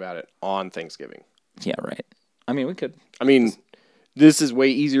talking about it on Thanksgiving. Yeah, right. I mean, we could. I mean, this is way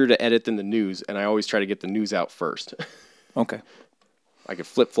easier to edit than the news, and I always try to get the news out first. Okay. I could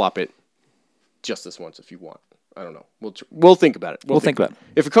flip-flop it just this once if you want. I don't know. We'll think about it. We'll think about it.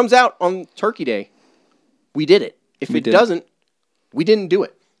 If it comes out on Turkey Day, we did it. If it doesn't, we didn't do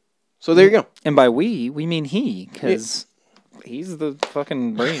it. So there you go. And by we mean he, because he's the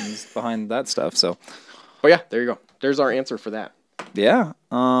fucking brains behind that stuff. So, oh yeah, there you go. There's our answer for that. yeah.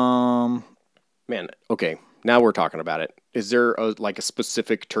 Man, okay. Now we're talking about it. Is there a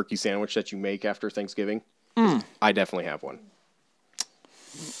specific turkey sandwich that you make after Thanksgiving? I definitely have one.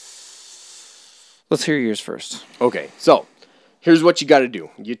 Let's hear yours first. Okay, so here's what you got to do.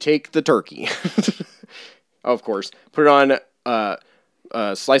 You take the turkey, of course, put it on a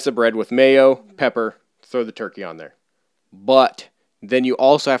slice of bread with mayo, pepper, throw the turkey on there. But then you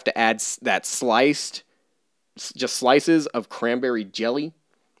also have to add that slices of cranberry jelly.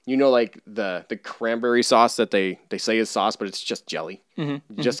 You know, like the cranberry sauce that they say is sauce, but it's just jelly.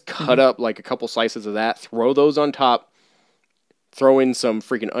 Just cut up like a couple slices of that, throw those on top, throw in some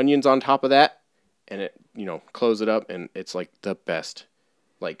freaking onions on top of that, and it, close it up, and it's like the best,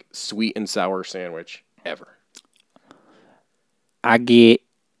 like sweet and sour sandwich ever. I get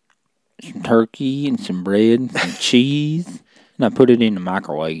some turkey and some bread and some cheese, and I put it in the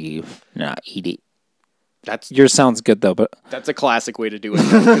microwave, and I eat it. Yours sounds good, though, but... That's a classic way to do it.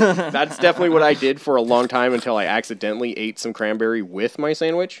 That's definitely what I did for a long time until I accidentally ate some cranberry with my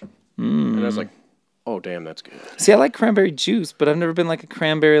sandwich. And I was like, oh, damn, that's good. See, I like cranberry juice, but I've never been like a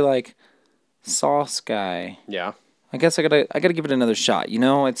cranberry, sauce guy. Yeah. I guess I gotta give it another shot.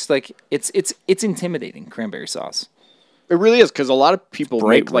 It's like, it's intimidating, cranberry sauce. It really is, because a lot of people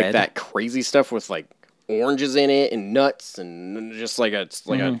Bright make, red. that crazy stuff with, oranges in it and nuts and just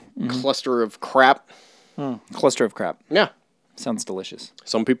a cluster of crap. Cluster of crap. Yeah. Sounds delicious.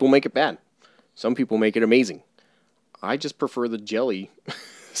 Some people make it bad. Some people make it amazing. I just prefer the jelly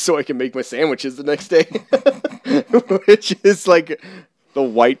so I can make my sandwiches the next day, which is like the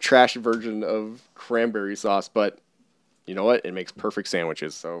white trash version of cranberry sauce. But you know what? It makes perfect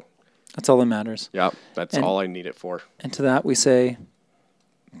sandwiches. So That's all that matters. yeah, that's all I need it for. And to that we say,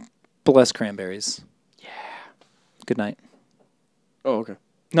 bless cranberries. Yeah. Good night. Oh, okay.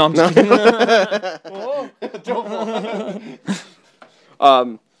 No, I'm just kidding.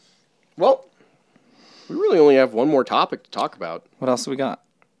 Well, we really only have one more topic to talk about. What else do we got?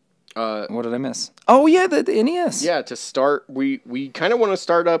 What did I miss? Oh, yeah, the NES. Yeah, to start, we kind of want to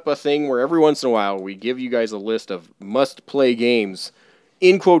start up a thing where every once in a while we give you guys a list of must-play games,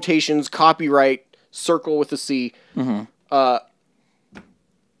 in quotations, copyright, circle with a C. Mm-hmm.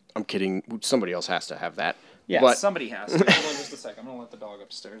 I'm kidding. Somebody else has to have that. Yeah, but somebody has to. Hold on just a sec. I'm going to let the dog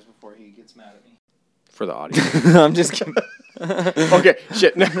upstairs before he gets mad at me. for the audio. I'm just kidding. Okay,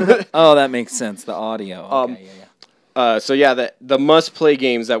 shit. Oh, that makes sense. The audio. Okay, yeah. So yeah, the must-play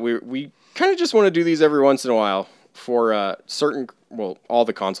games that we kind of just want to do these every once in a while for all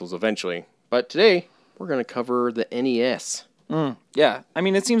the consoles eventually. But today we're gonna cover the NES. Yeah, I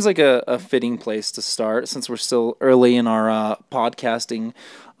mean, it seems like a fitting place to start since we're still early in our podcasting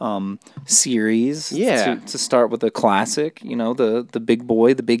series. Yeah. To start with a classic, the big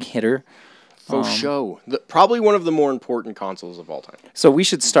boy, the big hitter. Faux show. Probably one of the more important consoles of all time. So we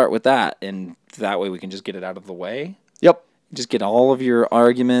should start with that, and that way we can just get it out of the way. Yep. Just get all of your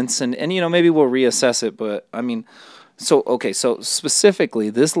arguments, and maybe we'll reassess it. But I mean, so specifically,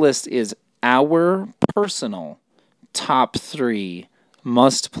 this list is our personal top 3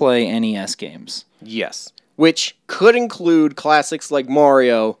 must-play NES games. Yes. Which could include classics like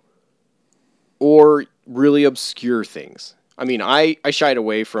Mario or really obscure things. I mean, I shied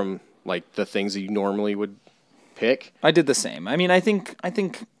away from like the things that you normally would pick. I did the same. I mean, I think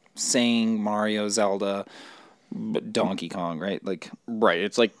saying Mario, Zelda, Donkey Kong, right? Right.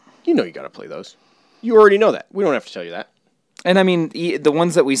 It's like, you got to play those. You already know that. We don't have to tell you that. And I mean, the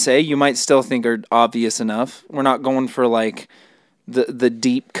ones that we say, you might still think are obvious enough. We're not going for like the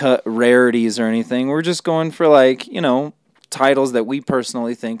deep cut rarities or anything. We're just going for titles that we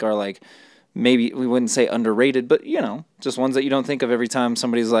personally think are like, maybe we wouldn't say underrated, but just ones that you don't think of every time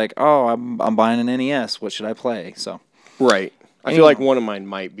somebody's like, "Oh, I'm buying an NES. What should I play?" So, right. I feel like one of mine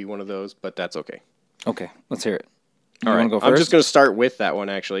might be one of those, but that's okay. Okay, let's hear it. All right, I'm just going to start with that one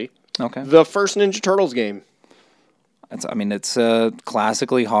actually. Okay. The first Ninja Turtles game. It's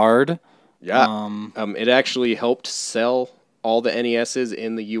classically hard. Yeah. It actually helped sell all the NESs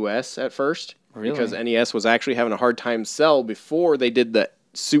in the U.S. at first. Really? Because NES was actually having a hard time sell before they did the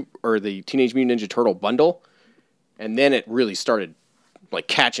the Teenage Mutant Ninja Turtle bundle, and then it really started like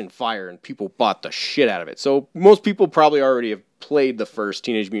catching fire, and people bought the shit out of it. So most people probably already have played the first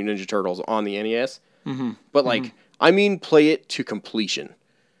Teenage Mutant Ninja Turtles on the NES, but I mean, play it to completion,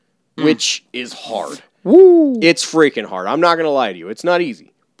 which is hard. Woo! It's freaking hard. I'm not gonna lie to you. It's not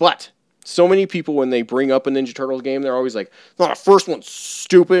easy, but so many people when they bring up a Ninja Turtles game, they're always like, "No, the first one's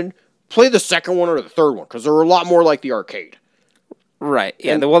stupid. Play the second one or the third one because they're a lot more like the arcade." Right.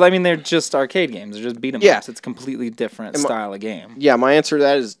 Yeah. Well, I mean, they're just arcade games. They're just beat 'em ups. It's a completely different style of game. Yeah, my answer to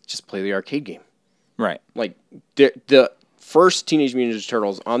that is just play the arcade game. Right. Like the first Teenage Mutant Ninja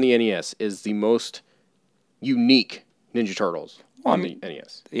Turtles on the NES is the most unique Ninja Turtles on the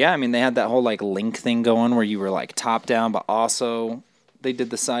NES. Yeah, I mean, they had that whole like Link thing going where you were like top down, but also they did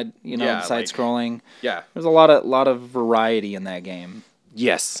the side, side scrolling. Yeah. There's a lot of variety in that game.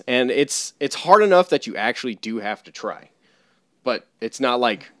 Yes, and it's hard enough that you actually do have to try. But it's not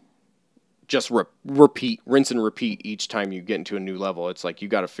like just rinse and repeat each time you get into a new level. It's like you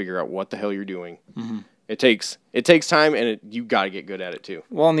got to figure out what the hell you're doing. Mm-hmm. It takes time, and you got to get good at it too.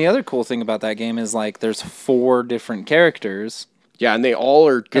 Well, and the other cool thing about that game is like there's 4 different characters. Yeah, and they all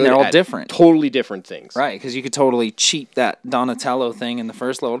are good. And they're all different, totally different things. Right? Because you could totally cheat that Donatello thing in the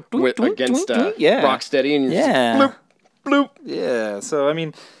first level against Rocksteady, and you're just bloop. Yeah. So I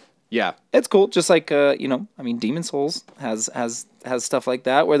mean. Yeah, it's cool. Just like Demon Souls has stuff like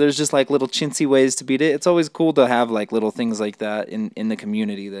that where there's just like little chintzy ways to beat it. It's always cool to have like little things like that in the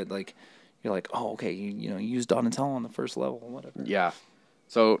community that like you're like, oh, okay, you use Donatello on the first level, whatever. Yeah,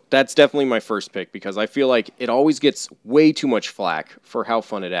 so that's definitely my first pick because I feel like it always gets way too much flack for how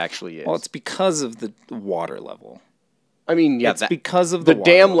fun it actually is. Well, it's because of the water level. I mean, yeah, it's because of the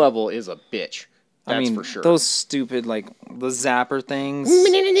damn level is a bitch. That's for sure. Those stupid, like, the zapper things.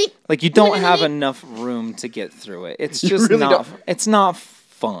 Like, you don't have enough room to get through it. It's just it's not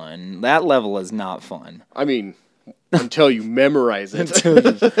fun. That level is not fun. I mean, until you memorize it.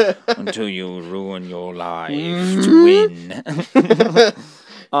 until you ruin your life to win.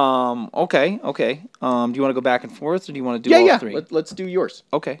 Okay. Do you want to go back and forth, or do you want to do Yeah, all yeah. three? Let's do yours.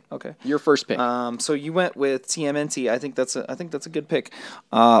 Okay. Your first pick. So you went with TMNT. I think that's a good pick.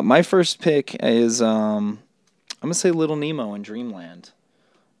 My first pick is I'm gonna say Little Nemo in Dreamland.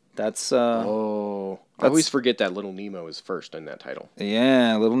 That's I always forget that Little Nemo is first in that title.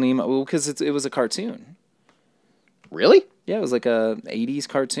 yeah, Little Nemo. Well, because it was a cartoon. Really? Yeah, it was like a '80s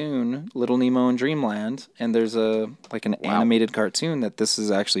cartoon, Little Nemo in Dreamland, and there's an animated cartoon that this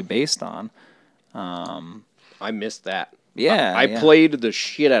is actually based on. I missed that. Yeah, I played the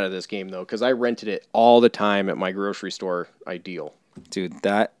shit out of this game though, because I rented it all the time at my grocery store. Ideal. Dude,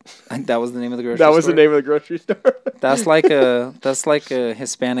 that was the name of the grocery That store. was the name of the grocery store. That's like a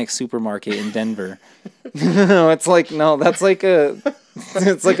Hispanic supermarket in Denver. It's like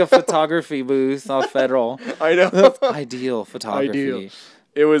a photography booth off Federal. I know. Ideal photography.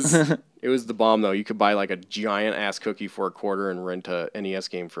 It was the bomb though. You could buy like a giant ass cookie for $0.25 and rent a NES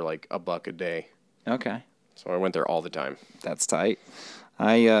game for like $1 a day. Okay. So I went there all the time. That's tight.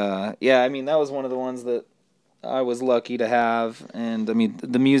 I mean that was one of the ones that I was lucky to have, and I mean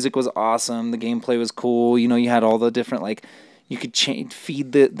the music was awesome, the gameplay was cool. You know, you had all the different like you could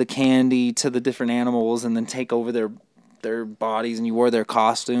feed the candy to the different animals and then take over their bodies, and you wore their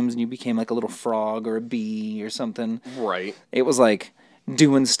costumes and you became like a little frog or a bee or something. Right. It was like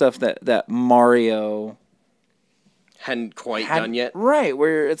doing stuff that Mario hadn't quite done yet. Right,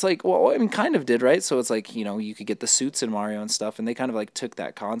 where it's like, well, I mean, kind of did, right? So it's like, you know, you could get the suits in Mario and stuff, and they kind of like took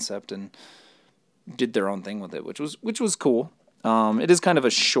that concept and did their own thing with it, which was cool. It is kind of a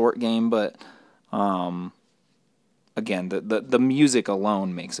short game, but again, the music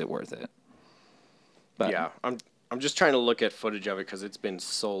alone makes it worth it. But yeah, I'm just trying to look at footage of it because it's been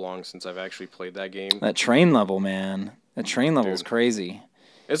so long since I've actually played that game. that train level, man, that train level is crazy.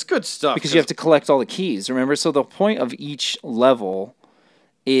 It's good stuff. Because you have to collect all the keys, remember? So the point of each level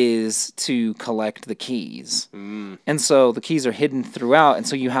is to collect the keys. And so the keys are hidden throughout, and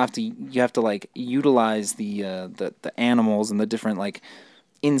so you have to like utilize the animals and the different like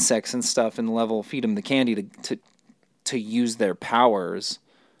insects and stuff in the level, feed them the candy to use their powers.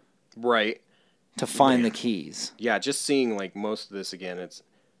 Right. To find the keys. Yeah, just seeing like most of this again, it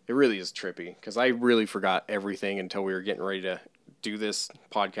really is trippy because I really forgot everything until we were getting ready to do this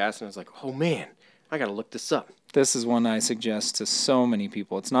podcast, and I was like, oh man, I gotta look this up. This is one I suggest to so many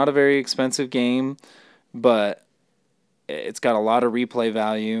people. It's not a very expensive game, but it's got a lot of replay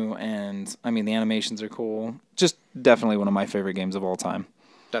value, and I mean the animations are cool. Just definitely one of my favorite games of all time.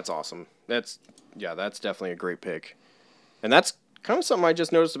 That's awesome. That's definitely a great pick. And that's kind of something I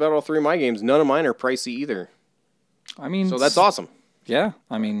just noticed about all three of my games. None of mine are pricey either. I mean, so that's awesome. Yeah,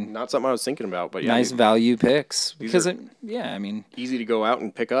 I mean, not something I was thinking about, but yeah, nice value picks because I mean, easy to go out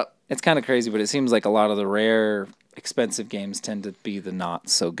and pick up. It's kind of crazy, but it seems like a lot of the rare, expensive games tend to be the not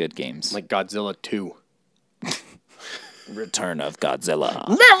so good games, like Godzilla 2, Return of Godzilla.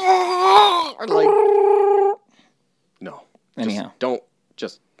 No. Anyhow,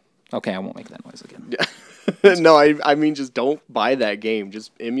 Okay, I won't make that noise again. No, I mean, just don't buy that game.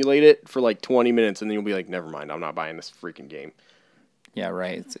 Just emulate it for like 20 minutes, and then you'll be like, never mind, I'm not buying this freaking game. Yeah,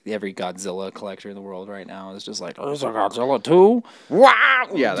 right. Every Godzilla collector in the world right now is just like, oh, there's a Godzilla 2? Wow!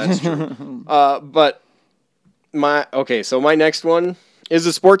 Yeah, that's true. But so my next one is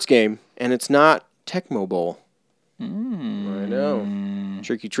a sports game, and it's not Tecmo Bowl. I know.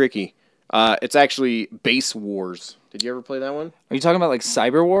 Tricky. It's actually Base Wars. Did you ever play that one? Are you talking about like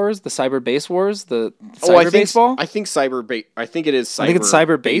Cyber Wars, the Cyber Base Wars, the Cyber Baseball? I think I think it is Cyber. I think it's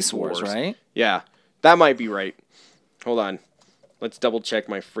Cyber Base Wars, right? Yeah, that might be right. Hold on. Let's double check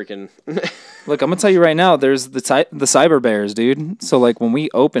my freaking. Look, I'm gonna tell you right now. There's the Cyber Bears, dude. So like when we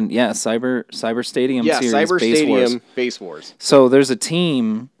opened, Cyber Stadium. Yeah, series, Cyber Base Stadium Wars. Base Wars. So there's a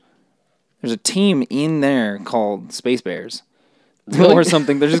team in there called Space Bears. Really? Or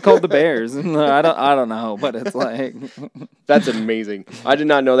something. They're just called the Bears. I don't know, but it's like that's amazing. I did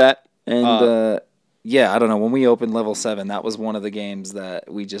not know that. And I don't know. When we opened level 7, that was one of the games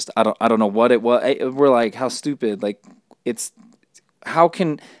that we just I don't know what it was. We're like, how stupid. Like it's how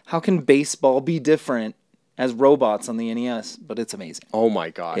can baseball be different as robots on the NES? But it's amazing. Oh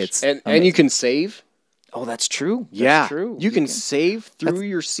my gosh. It's and you can save? Oh, that's true. Yeah. That's true. You can save through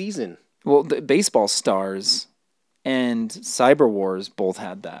your season. Well, the Baseball Stars and Cyber Wars both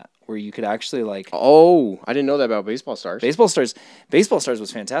had that, where you could actually like. Oh, I didn't know that about Baseball Stars. Baseball Stars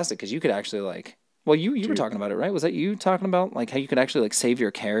was fantastic because you could actually like. Well, you were talking about it, right? Was that you talking about like how you could actually like save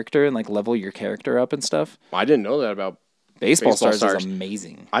your character and like level your character up and stuff? I didn't know that about Baseball Stars is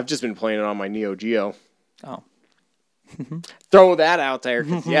amazing. I've just been playing it on my Neo Geo. Oh. Throw that out there.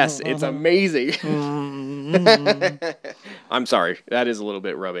 'Cause yes, it's amazing. I'm sorry. That is a little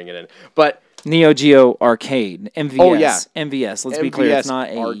bit rubbing it in. But Neo Geo Arcade, MVS. Oh, yeah. MVS. Let's be clear, it's MVS not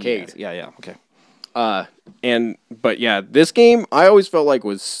AES. Arcade. Yeah, okay. but yeah, this game I always felt like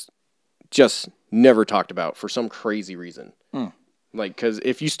was just never talked about for some crazy reason. Like, because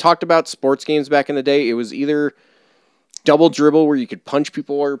if you talked about sports games back in the day, it was either Double Dribble, where you could punch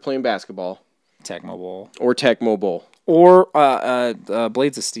people while you're playing basketball, Tecmo Bowl. or Tecmo Bowl. Or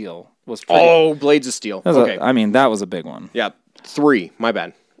Blades of Steel was pretty. Oh, Blades of Steel. Okay. That was a big one. Yeah, 3. My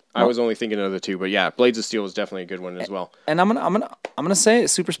bad. I was only thinking of the 2, but yeah, Blades of Steel was definitely a good one as well. And I'm gonna say it,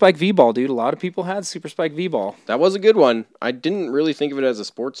 Super Spike V-Ball, dude. A lot of people had Super Spike V-Ball. That was a good one. I didn't really think of it as a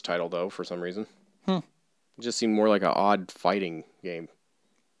sports title though, for some reason. It just seemed more like an odd fighting game.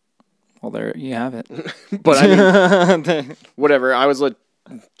 Well, there you have it. But I mean, whatever. I was a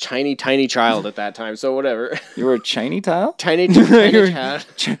tiny child at that time, so whatever. You were a Chinese tile? Tiny child.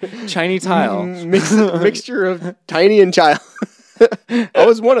 Chinese tile. Mixture of tiny and child. I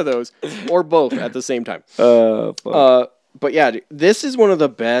was one of those, or both at the same time. But yeah, this is one of the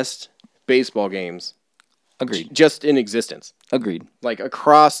best baseball games. Agreed. Just in existence. Agreed. Like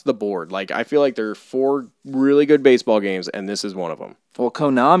across the board. Like I feel like there are 4 really good baseball games, and this is one of them. Well,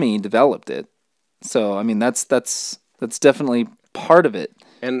 Konami developed it, so I mean that's definitely part of it.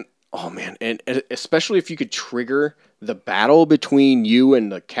 And oh man, and especially if you could trigger the battle between you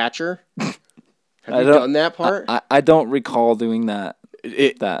and the catcher. Have you done that part? I don't recall doing that.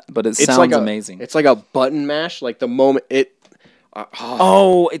 But it sounds amazing. It's like a button mash. Like the moment it.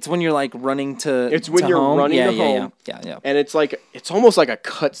 It's when you're like running to. It's when to you're home. running to home. Yeah. And it's almost like a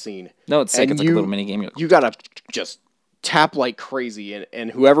cutscene. No, it's like a little mini game. You gotta just tap like crazy,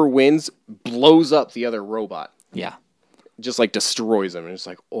 and whoever wins blows up the other robot. Yeah. Just like destroys them, and it's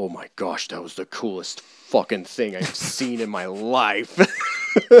like, oh my gosh, that was the coolest fucking thing I've seen in my life.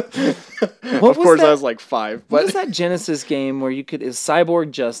 Of course, I was like 5. But what was that Genesis game where you could? Is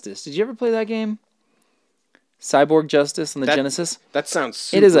Cyborg Justice? Did you ever play that game? Cyborg Justice on the Genesis. That sounds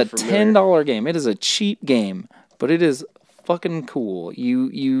super It is a familiar. $10 game. It is a cheap game, but it is fucking cool.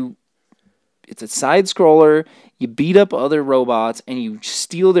 It's a side scroller. You beat up other robots and you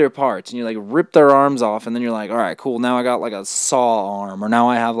steal their parts and you like rip their arms off, and then you're like, all right, cool. Now I got like a saw arm, or now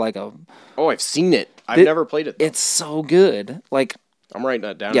I have like a. Oh, I've seen it. I've never played it though. It's so good. Like, I'm writing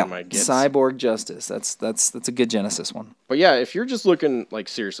that down in my gets. Cyborg Justice. That's a good Genesis one. But yeah, if you're just looking like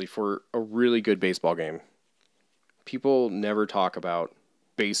seriously for a really good baseball game, people never talk about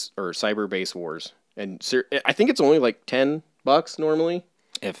base or cyber base wars, and I think it's only like $10 normally.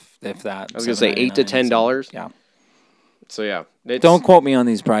 If that. I was gonna say $8 to $10. Yeah. So yeah, don't quote me on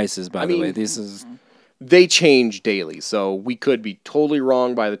these prices. By the way, they change daily, so we could be totally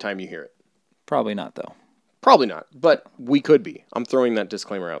wrong by the time you hear it. Probably not though. Probably not, but we could be. I'm throwing that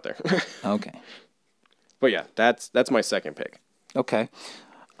disclaimer out there. Okay. But yeah, that's my second pick. Okay.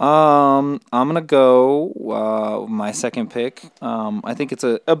 I'm gonna go my second pick. I think it's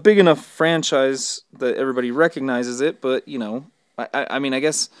a big enough franchise that everybody recognizes it, but you know, I mean, I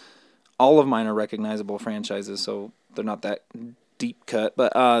guess all of mine are recognizable franchises, so they're not that deep cut.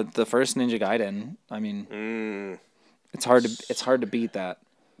 But the first Ninja Gaiden, I mean, it's hard to beat that.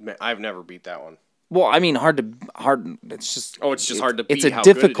 Man, I've never beat that one. Well, I mean, hard. It's just. Oh, it's just hard to beat. It's a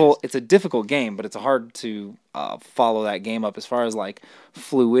difficult. It's a difficult game, but it's hard to follow that game up as far as like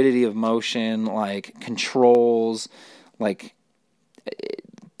fluidity of motion, like controls, like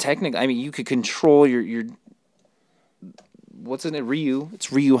technically. I mean, you could control your. What's in it? Ryu.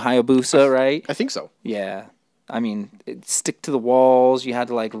 It's Ryu Hayabusa, right? I think so. Yeah. I mean, stick to the walls. You had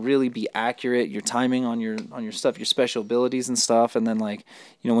to like really be accurate. Your timing on your stuff, your special abilities and stuff, and then like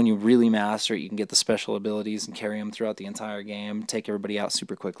when you really master it, you can get the special abilities and carry them throughout the entire game. Take everybody out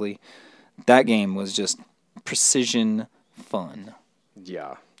super quickly. That game was just precision fun.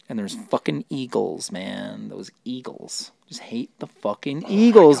 Yeah. And there's fucking eagles, man. Those eagles. Just hate the fucking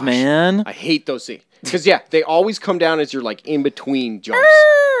eagles, man. I hate those things because they always come down as you're like in between jumps.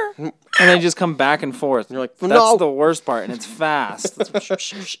 And they just come back and forth. And you're like, that's the worst part, and it's fast.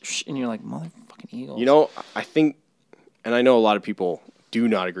 And you're like, motherfucking eagles. I think, and I know a lot of people do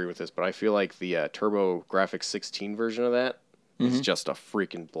not agree with this, but I feel like the TurboGrafx 16 version of that is just a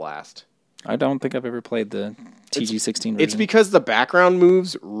freaking blast. I don't think I've ever played the TG16 version. It's because the background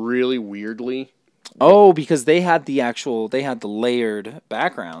moves really weirdly. Oh, because they had the layered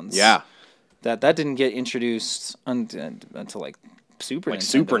backgrounds. Yeah. That didn't get introduced until like Super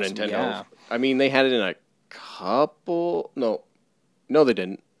Nintendo. Yeah. I mean, they had it in a couple. No, they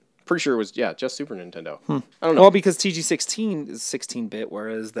didn't. pretty sure it was just Super Nintendo. I don't know. Well, because TG16 is 16-bit,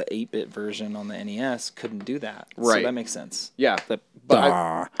 whereas the 8-bit version on the NES couldn't do that. So Right. that makes sense. Yeah, But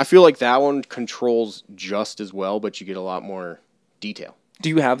I feel like that one controls just as well, but you get a lot more detail. do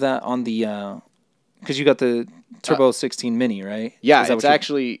you have that on the? Because you got the Turbo 16 Mini, right? Yeah, Is that it's what you-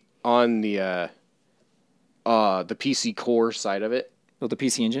 actually on the PC Core side of it. oh, the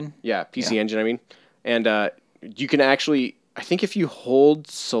PC Engine. Yeah, PC Engine, I mean. And you can actually, I think if you hold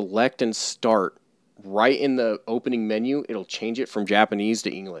select and start right in the opening menu, it'll change it from Japanese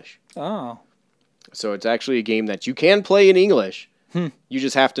to English. Oh, So it's actually a game that you can play in English. You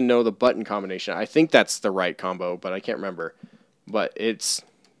just have to know the button combination. I think that's the right combo, but I can't remember. But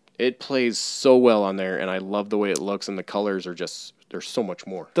it plays so well on there, and I love the way it looks, and the colors are just, there's so much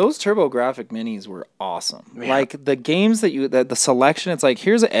more. those TurboGrafx Minis were awesome. Like the games that the selection, it's like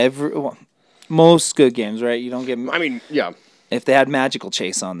here's most good games, right? You don't get I mean, yeah, if they had Magical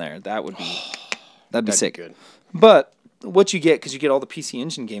Chase on there, that'd be that'd be sick. good. But what you get, because you get all the PC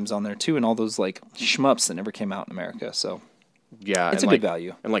Engine games on there too, and all those like shmups that never came out in America. So Yeah, it's and a good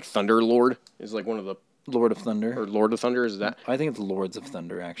value. And like Thunder Lord is like one of the, Lord of Thunder. or Lord of Thunder, is that? I think it's Lords of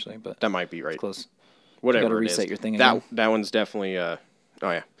Thunder actually, but That might be right. close. Whatever. gotta it reset is. your thing That again. that one's definitely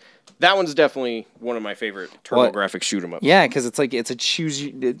that one's definitely one of my favorite What? TurboGrafx shoot 'em ups. Yeah, because it's like it's a choose.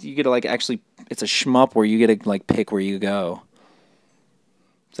 You get to like actually, it's a shmup where you get to like pick where you go.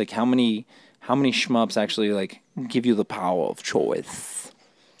 It's like how many shmups actually like give you the power of choice.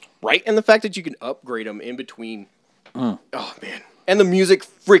 Right? And the fact that you can upgrade them in between. Oh man. And the music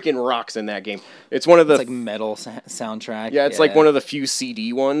freaking rocks in that game. It's one of the It's like metal soundtrack. it's like one of the few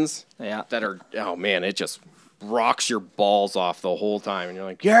CD ones Yeah. that are, oh man, it just rocks your balls off the whole time, and you're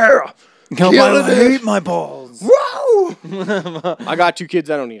like, yeah, Come kill on, I it. hate my balls. Whoa! I got 2 kids.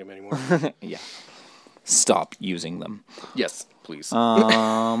 I don't need them anymore. Yeah. Stop using them. Yes, please.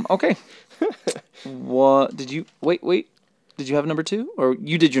 Okay. What did you wait? Did you have number 2 or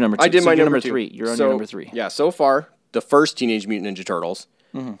you did your number 2? I did So my you're number 2. 3. You're on So, your number 3. Yeah, so far the first Teenage Mutant Ninja Turtles,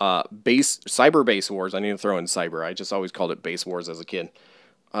 Cyber Base Wars. I need to throw in Cyber. I just always called it Base Wars as a kid.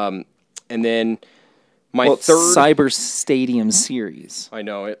 And then my Well, third. Cyber Stadium Series. I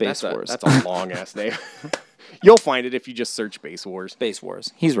know it. Base That's Wars. That's a long ass name. You'll find it if you just search Base Wars. Base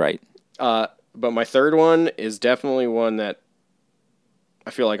Wars. He's right. But my third one is definitely one that I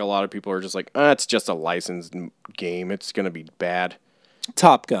feel like a lot of people are just like, it's just a licensed game. It's gonna be bad.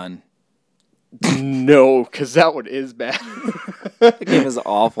 Top Gun. No, because that one is bad. The game is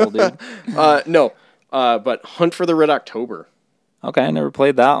awful, dude. No. But Hunt for the Red October. Okay, I never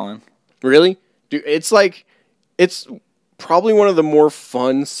played that one. Really? Dude, it's probably one of the more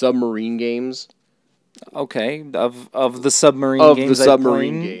fun submarine games. Okay, of the submarine Of the games.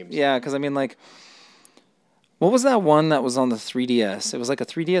 submarine games. Yeah, because I mean, like, what was that one that was on the 3DS? It was like a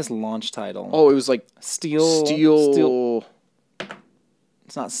 3DS launch title. Oh, it was like Steel.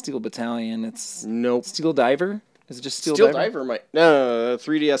 It's not Steel Battalion. It's Nope. Steel Diver. Is it just Steel, Steel Diver? Diver might. No,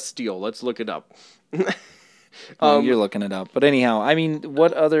 3DS Steel. Let's look it up. Oh, you're looking it up. But anyhow, I mean,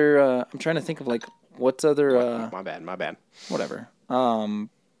 what other? I'm trying to think of like what's other. My bad. Whatever.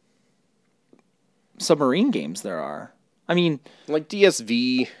 Submarine games there are. I mean, Like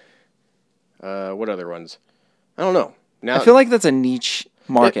DSV. What other ones? I don't know. Now I feel like that's a niche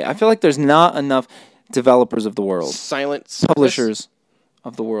market. I feel like there's not enough developers of the world, Silent Service? publishers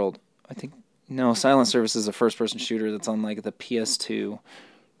of the world. I think no, Silent Service is a first-person shooter that's on like the PS2.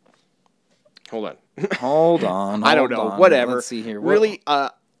 Hold on. Hold on. I don't hold know. on. Whatever. Let's see here. Really,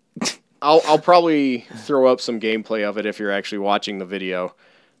 I'll probably throw up some gameplay of it if you're actually watching the video.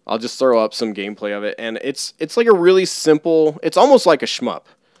 I'll just throw up some gameplay of it, and it's like a really simple. It's almost like a shmup,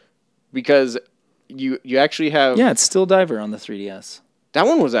 because you actually have. Yeah, it's Steel Diver on the 3DS. That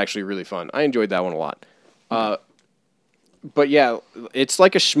one was actually really fun. I enjoyed that one a lot. But yeah, it's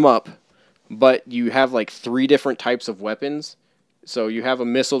like a shmup, but you have like 3 different types of weapons. So you have a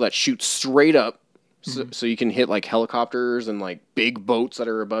missile that shoots straight up, so you can hit like helicopters and like big boats that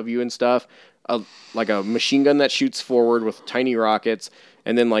are above you and stuff. Like a machine gun that shoots forward with tiny rockets,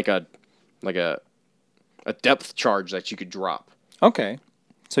 and then like a depth charge that you could drop. Okay.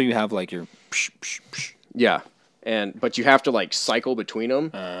 So you have like your. Psh, psh, psh. Yeah, but you have to like cycle between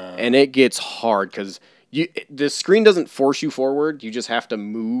them, and it gets hard because the screen doesn't force you forward. You just have to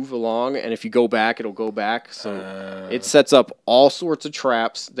move along, and if you go back, it'll go back. So it sets up all sorts of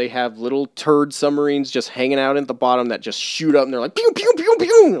traps. They have little turd submarines just hanging out at the bottom that just shoot up, and they're like pew pew pew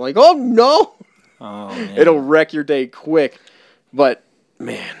pew. You're like, oh no, Oh, man. it'll wreck your day quick. But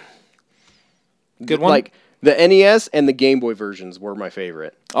man, Good one. Like the NES and the Game Boy versions were my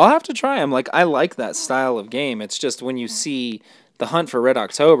favorite. I'll have to try them. Like I like that style of game. It's just when you see The Hunt for Red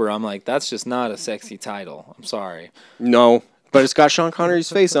October, I'm like, that's just not a sexy title. I'm sorry. No, but it's got Sean Connery's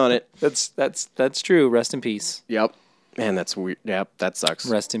face on it. That's true. Rest in peace. Yep. Man, that's weird. Yep, that sucks.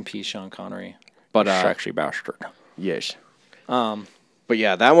 Rest in peace, Sean Connery. But sexy bastard. Yes. But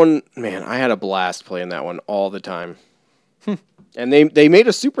yeah, that one, man, I had a blast playing that one all the time. And they made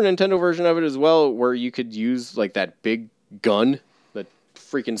a Super Nintendo version of it as well, where you could use like that big gun, the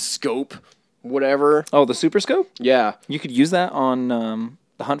freaking scope, whatever. Oh, the Super Scope? Yeah. You could use that on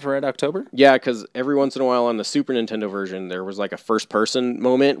the Hunt for Red October? Yeah, because every once in a while on the Super Nintendo version, there was like a first-person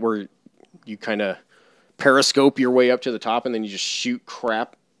moment where you kind of periscope your way up to the top, and then you just shoot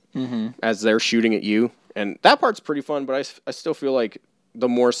crap as they're shooting at you. And that part's pretty fun, but I still feel like the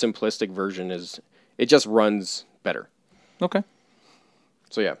more simplistic version it just runs better. Okay.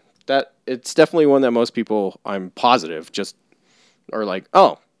 So yeah, it's definitely one that most people, I'm positive, just are like,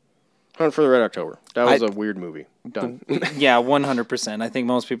 oh, Hunt for the Red October. That was a weird movie. Done. Yeah, 100%. I think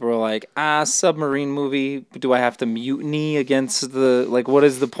most people are like, submarine movie. Do I have to mutiny against what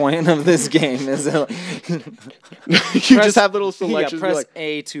is the point of this game? Is it you just have little selections. Yeah, press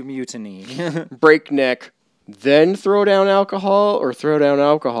A to mutiny. Break neck, then throw down alcohol, or throw down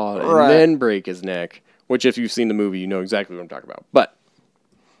alcohol and then break his neck. Which, if you've seen the movie, you know exactly what I'm talking about. But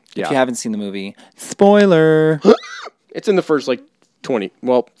if you haven't seen the movie, spoiler. It's in the first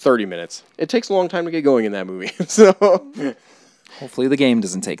 30 minutes. It takes a long time to get going in that movie. So hopefully the game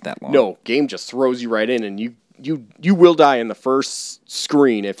doesn't take that long. No, game just throws you right in, and you will die in the first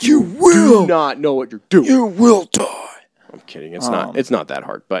screen if you do not know what you're doing. You will die. I'm kidding. It's not that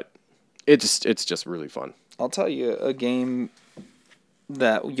hard, but it's just really fun. I'll tell you a game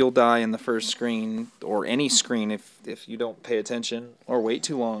that you'll die in the first screen, or any screen if you don't pay attention or wait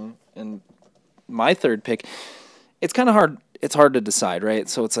too long. And my third pick, it's kind of hard. It's hard to decide, right?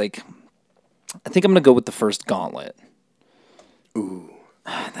 So it's like, I think I'm gonna go with the first Gauntlet. Ooh,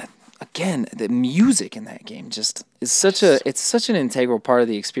 again, the music in that game just is such an integral part of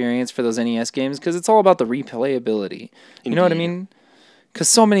the experience for those NES games, because it's all about the replayability. You know what I mean? Because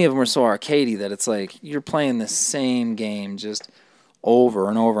so many of them are so arcadey that it's like you're playing the same game just over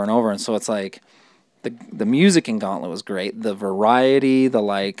and over and over, and so it's like the music in Gauntlet was great. The variety,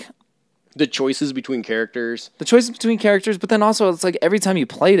 the choices between characters. But then also it's like every time you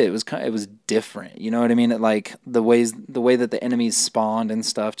played it, it was different. You know what I mean? The way that the enemies spawned and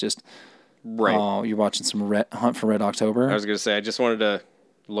stuff. Just right. Oh, you're watching some Hunt for Red October. I was gonna say I just wanted to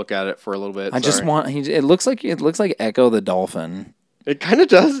look at it for a little bit. It looks like Echo the Dolphin. It kind of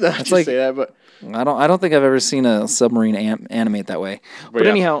does. Not to say that, but I don't think I've ever seen a submarine animate that way. But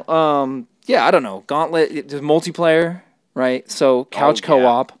anyhow, I don't know. Gauntlet, there's multiplayer, right? So couch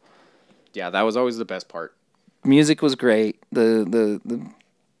co-op. Yeah, that was always the best part. Music was great. The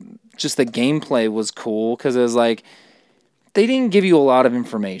just the gameplay was cool, because it was like they didn't give you a lot of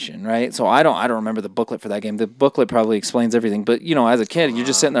information, right? So I don't remember the booklet for that game. The booklet probably explains everything, but as a kid, you're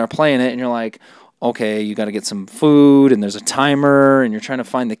just sitting there playing it, and you're like, okay, you got to get some food, and there's a timer, and you're trying to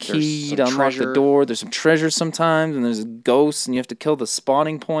find the key to unlock the door. There's some treasure sometimes, and there's ghosts, and you have to kill the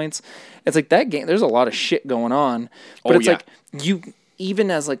spawning points. It's like that game. There's a lot of shit going on, but like you, even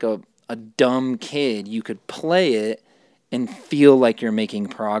as like a dumb kid, you could play it and feel like you're making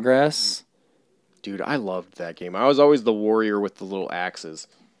progress. Dude, I loved that game. I was always the warrior with the little axes.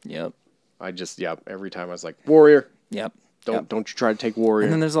 Yep. Every time I was like, warrior. Yep. Don't you try to take warrior.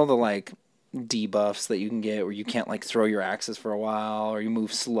 And then there's all the debuffs that you can get where you can't throw your axes for a while, or you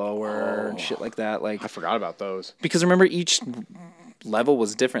move slower and shit like that. I forgot about those. Because remember, each level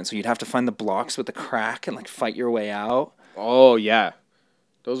was different, so you'd have to find the blocks with the crack and fight your way out. Oh yeah.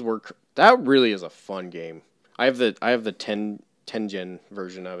 That really is a fun game. I have the 10 gen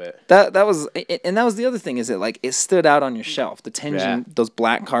version of it. That was the other thing, is it stood out on your shelf. The 10 gen, those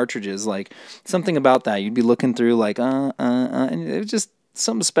black cartridges, something about that. You'd be looking through and it was just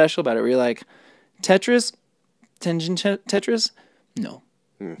something special about it. Where you're like, Tetris, 10 gen Tetris, no,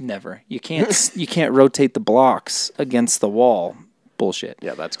 never. You can't rotate the blocks against the wall. Bullshit.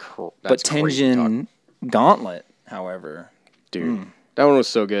 Yeah, that's but 10 gen Gauntlet, however, dude, that one was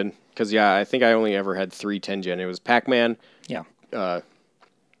so good. Because, I think I only ever had 3 10 gen. It was Pac-Man. Yeah. Oh,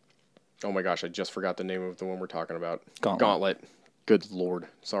 my gosh. I just forgot the name of the one we're talking about. Gauntlet. Good Lord.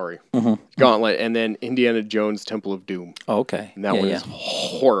 Sorry. Mm-hmm. Gauntlet. And then Indiana Jones Temple of Doom. Oh, okay. And that one is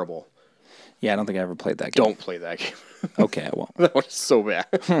horrible. Yeah, I don't think I ever played that game. Don't play that game. Okay, I won't. That one is so bad.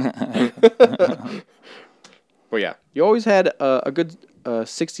 But, yeah. You always had a good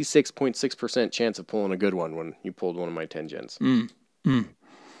 66.6% chance of pulling a good one when you pulled one of my 10 gens.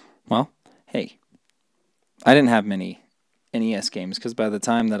 Well, hey, I didn't have many NES games, because by the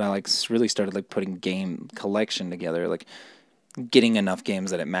time that I really started putting game collection together, getting enough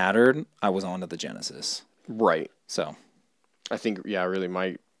games that it mattered, I was on to the Genesis. Right. So I think, yeah, really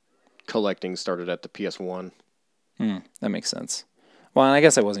my collecting started at the PS1. that makes sense. Well, and I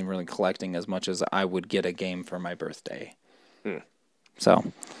guess I wasn't really collecting as much as I would get a game for my birthday.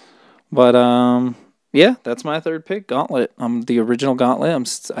 So, but yeah, that's my third pick, Gauntlet. The original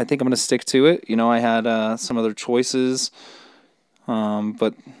Gauntlet. I think I'm gonna stick to it. You know, I had some other choices,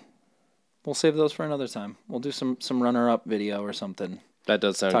 but we'll save those for another time. We'll do some runner-up video or something. That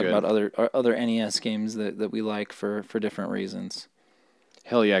does sound Talk good. about other NES games that we like for different reasons.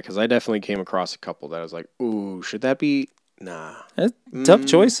 Hell yeah, because I definitely came across a couple that I was like, ooh, should that be? Nah. Tough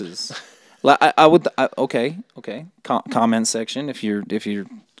choices. I would okay. Comment section if you're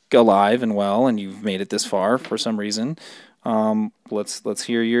alive and well and you've made it this far for some reason. Let's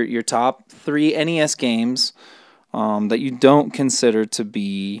hear your top 3 NES games that you don't consider to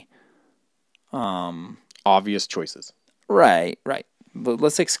be Obvious choices. right. But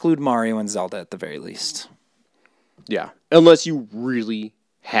let's exclude Mario and Zelda at the very least. Yeah. Unless you really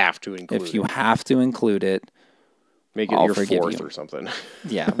have to include If you have to include it, make it I'll your forgive fourth you. or something.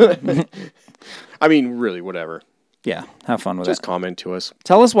 yeah. I mean, really, whatever. Yeah, have fun with Just it. comment to us.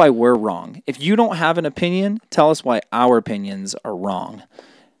 Tell us why we're wrong. If you don't have an opinion, tell us why our opinions are wrong.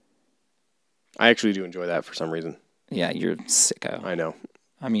 I actually do enjoy that for some reason. Yeah, you're sicko. I know.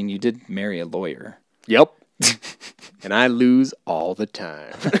 I mean, you did marry a lawyer. Yep. And I lose all the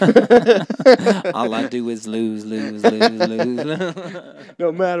time. All I do is lose.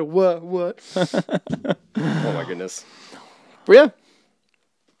 No matter what. Oh my goodness. But yeah.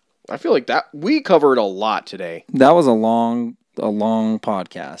 I feel like that we covered a lot today. That was a long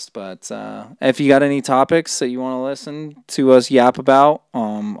podcast, but if you got any topics that you want to listen to us yap about,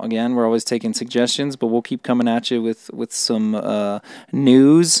 again, we're always taking suggestions, but we'll keep coming at you with some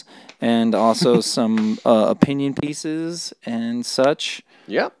news and also some opinion pieces and such.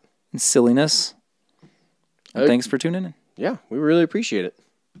 Yep. And silliness. And thanks for tuning in. Yeah, we really appreciate it.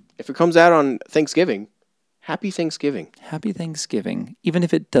 If it comes out on Thanksgiving, happy Thanksgiving. Happy Thanksgiving, even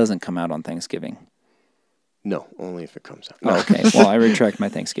if it doesn't come out on Thanksgiving. No, only if it comes out. Oh, okay, well, I retract my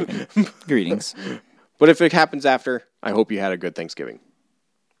Thanksgiving greetings. But if it happens after, I hope you had a good Thanksgiving.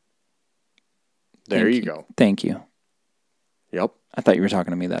 There you go. Thank you. Yep. I thought you were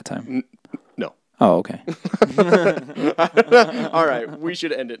talking to me that time. No. Oh, okay. All right, we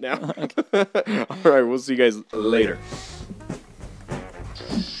should end it now. All right, we'll see you guys later.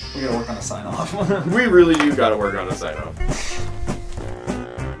 We gotta work on a sign off. We really do got to work on a sign off.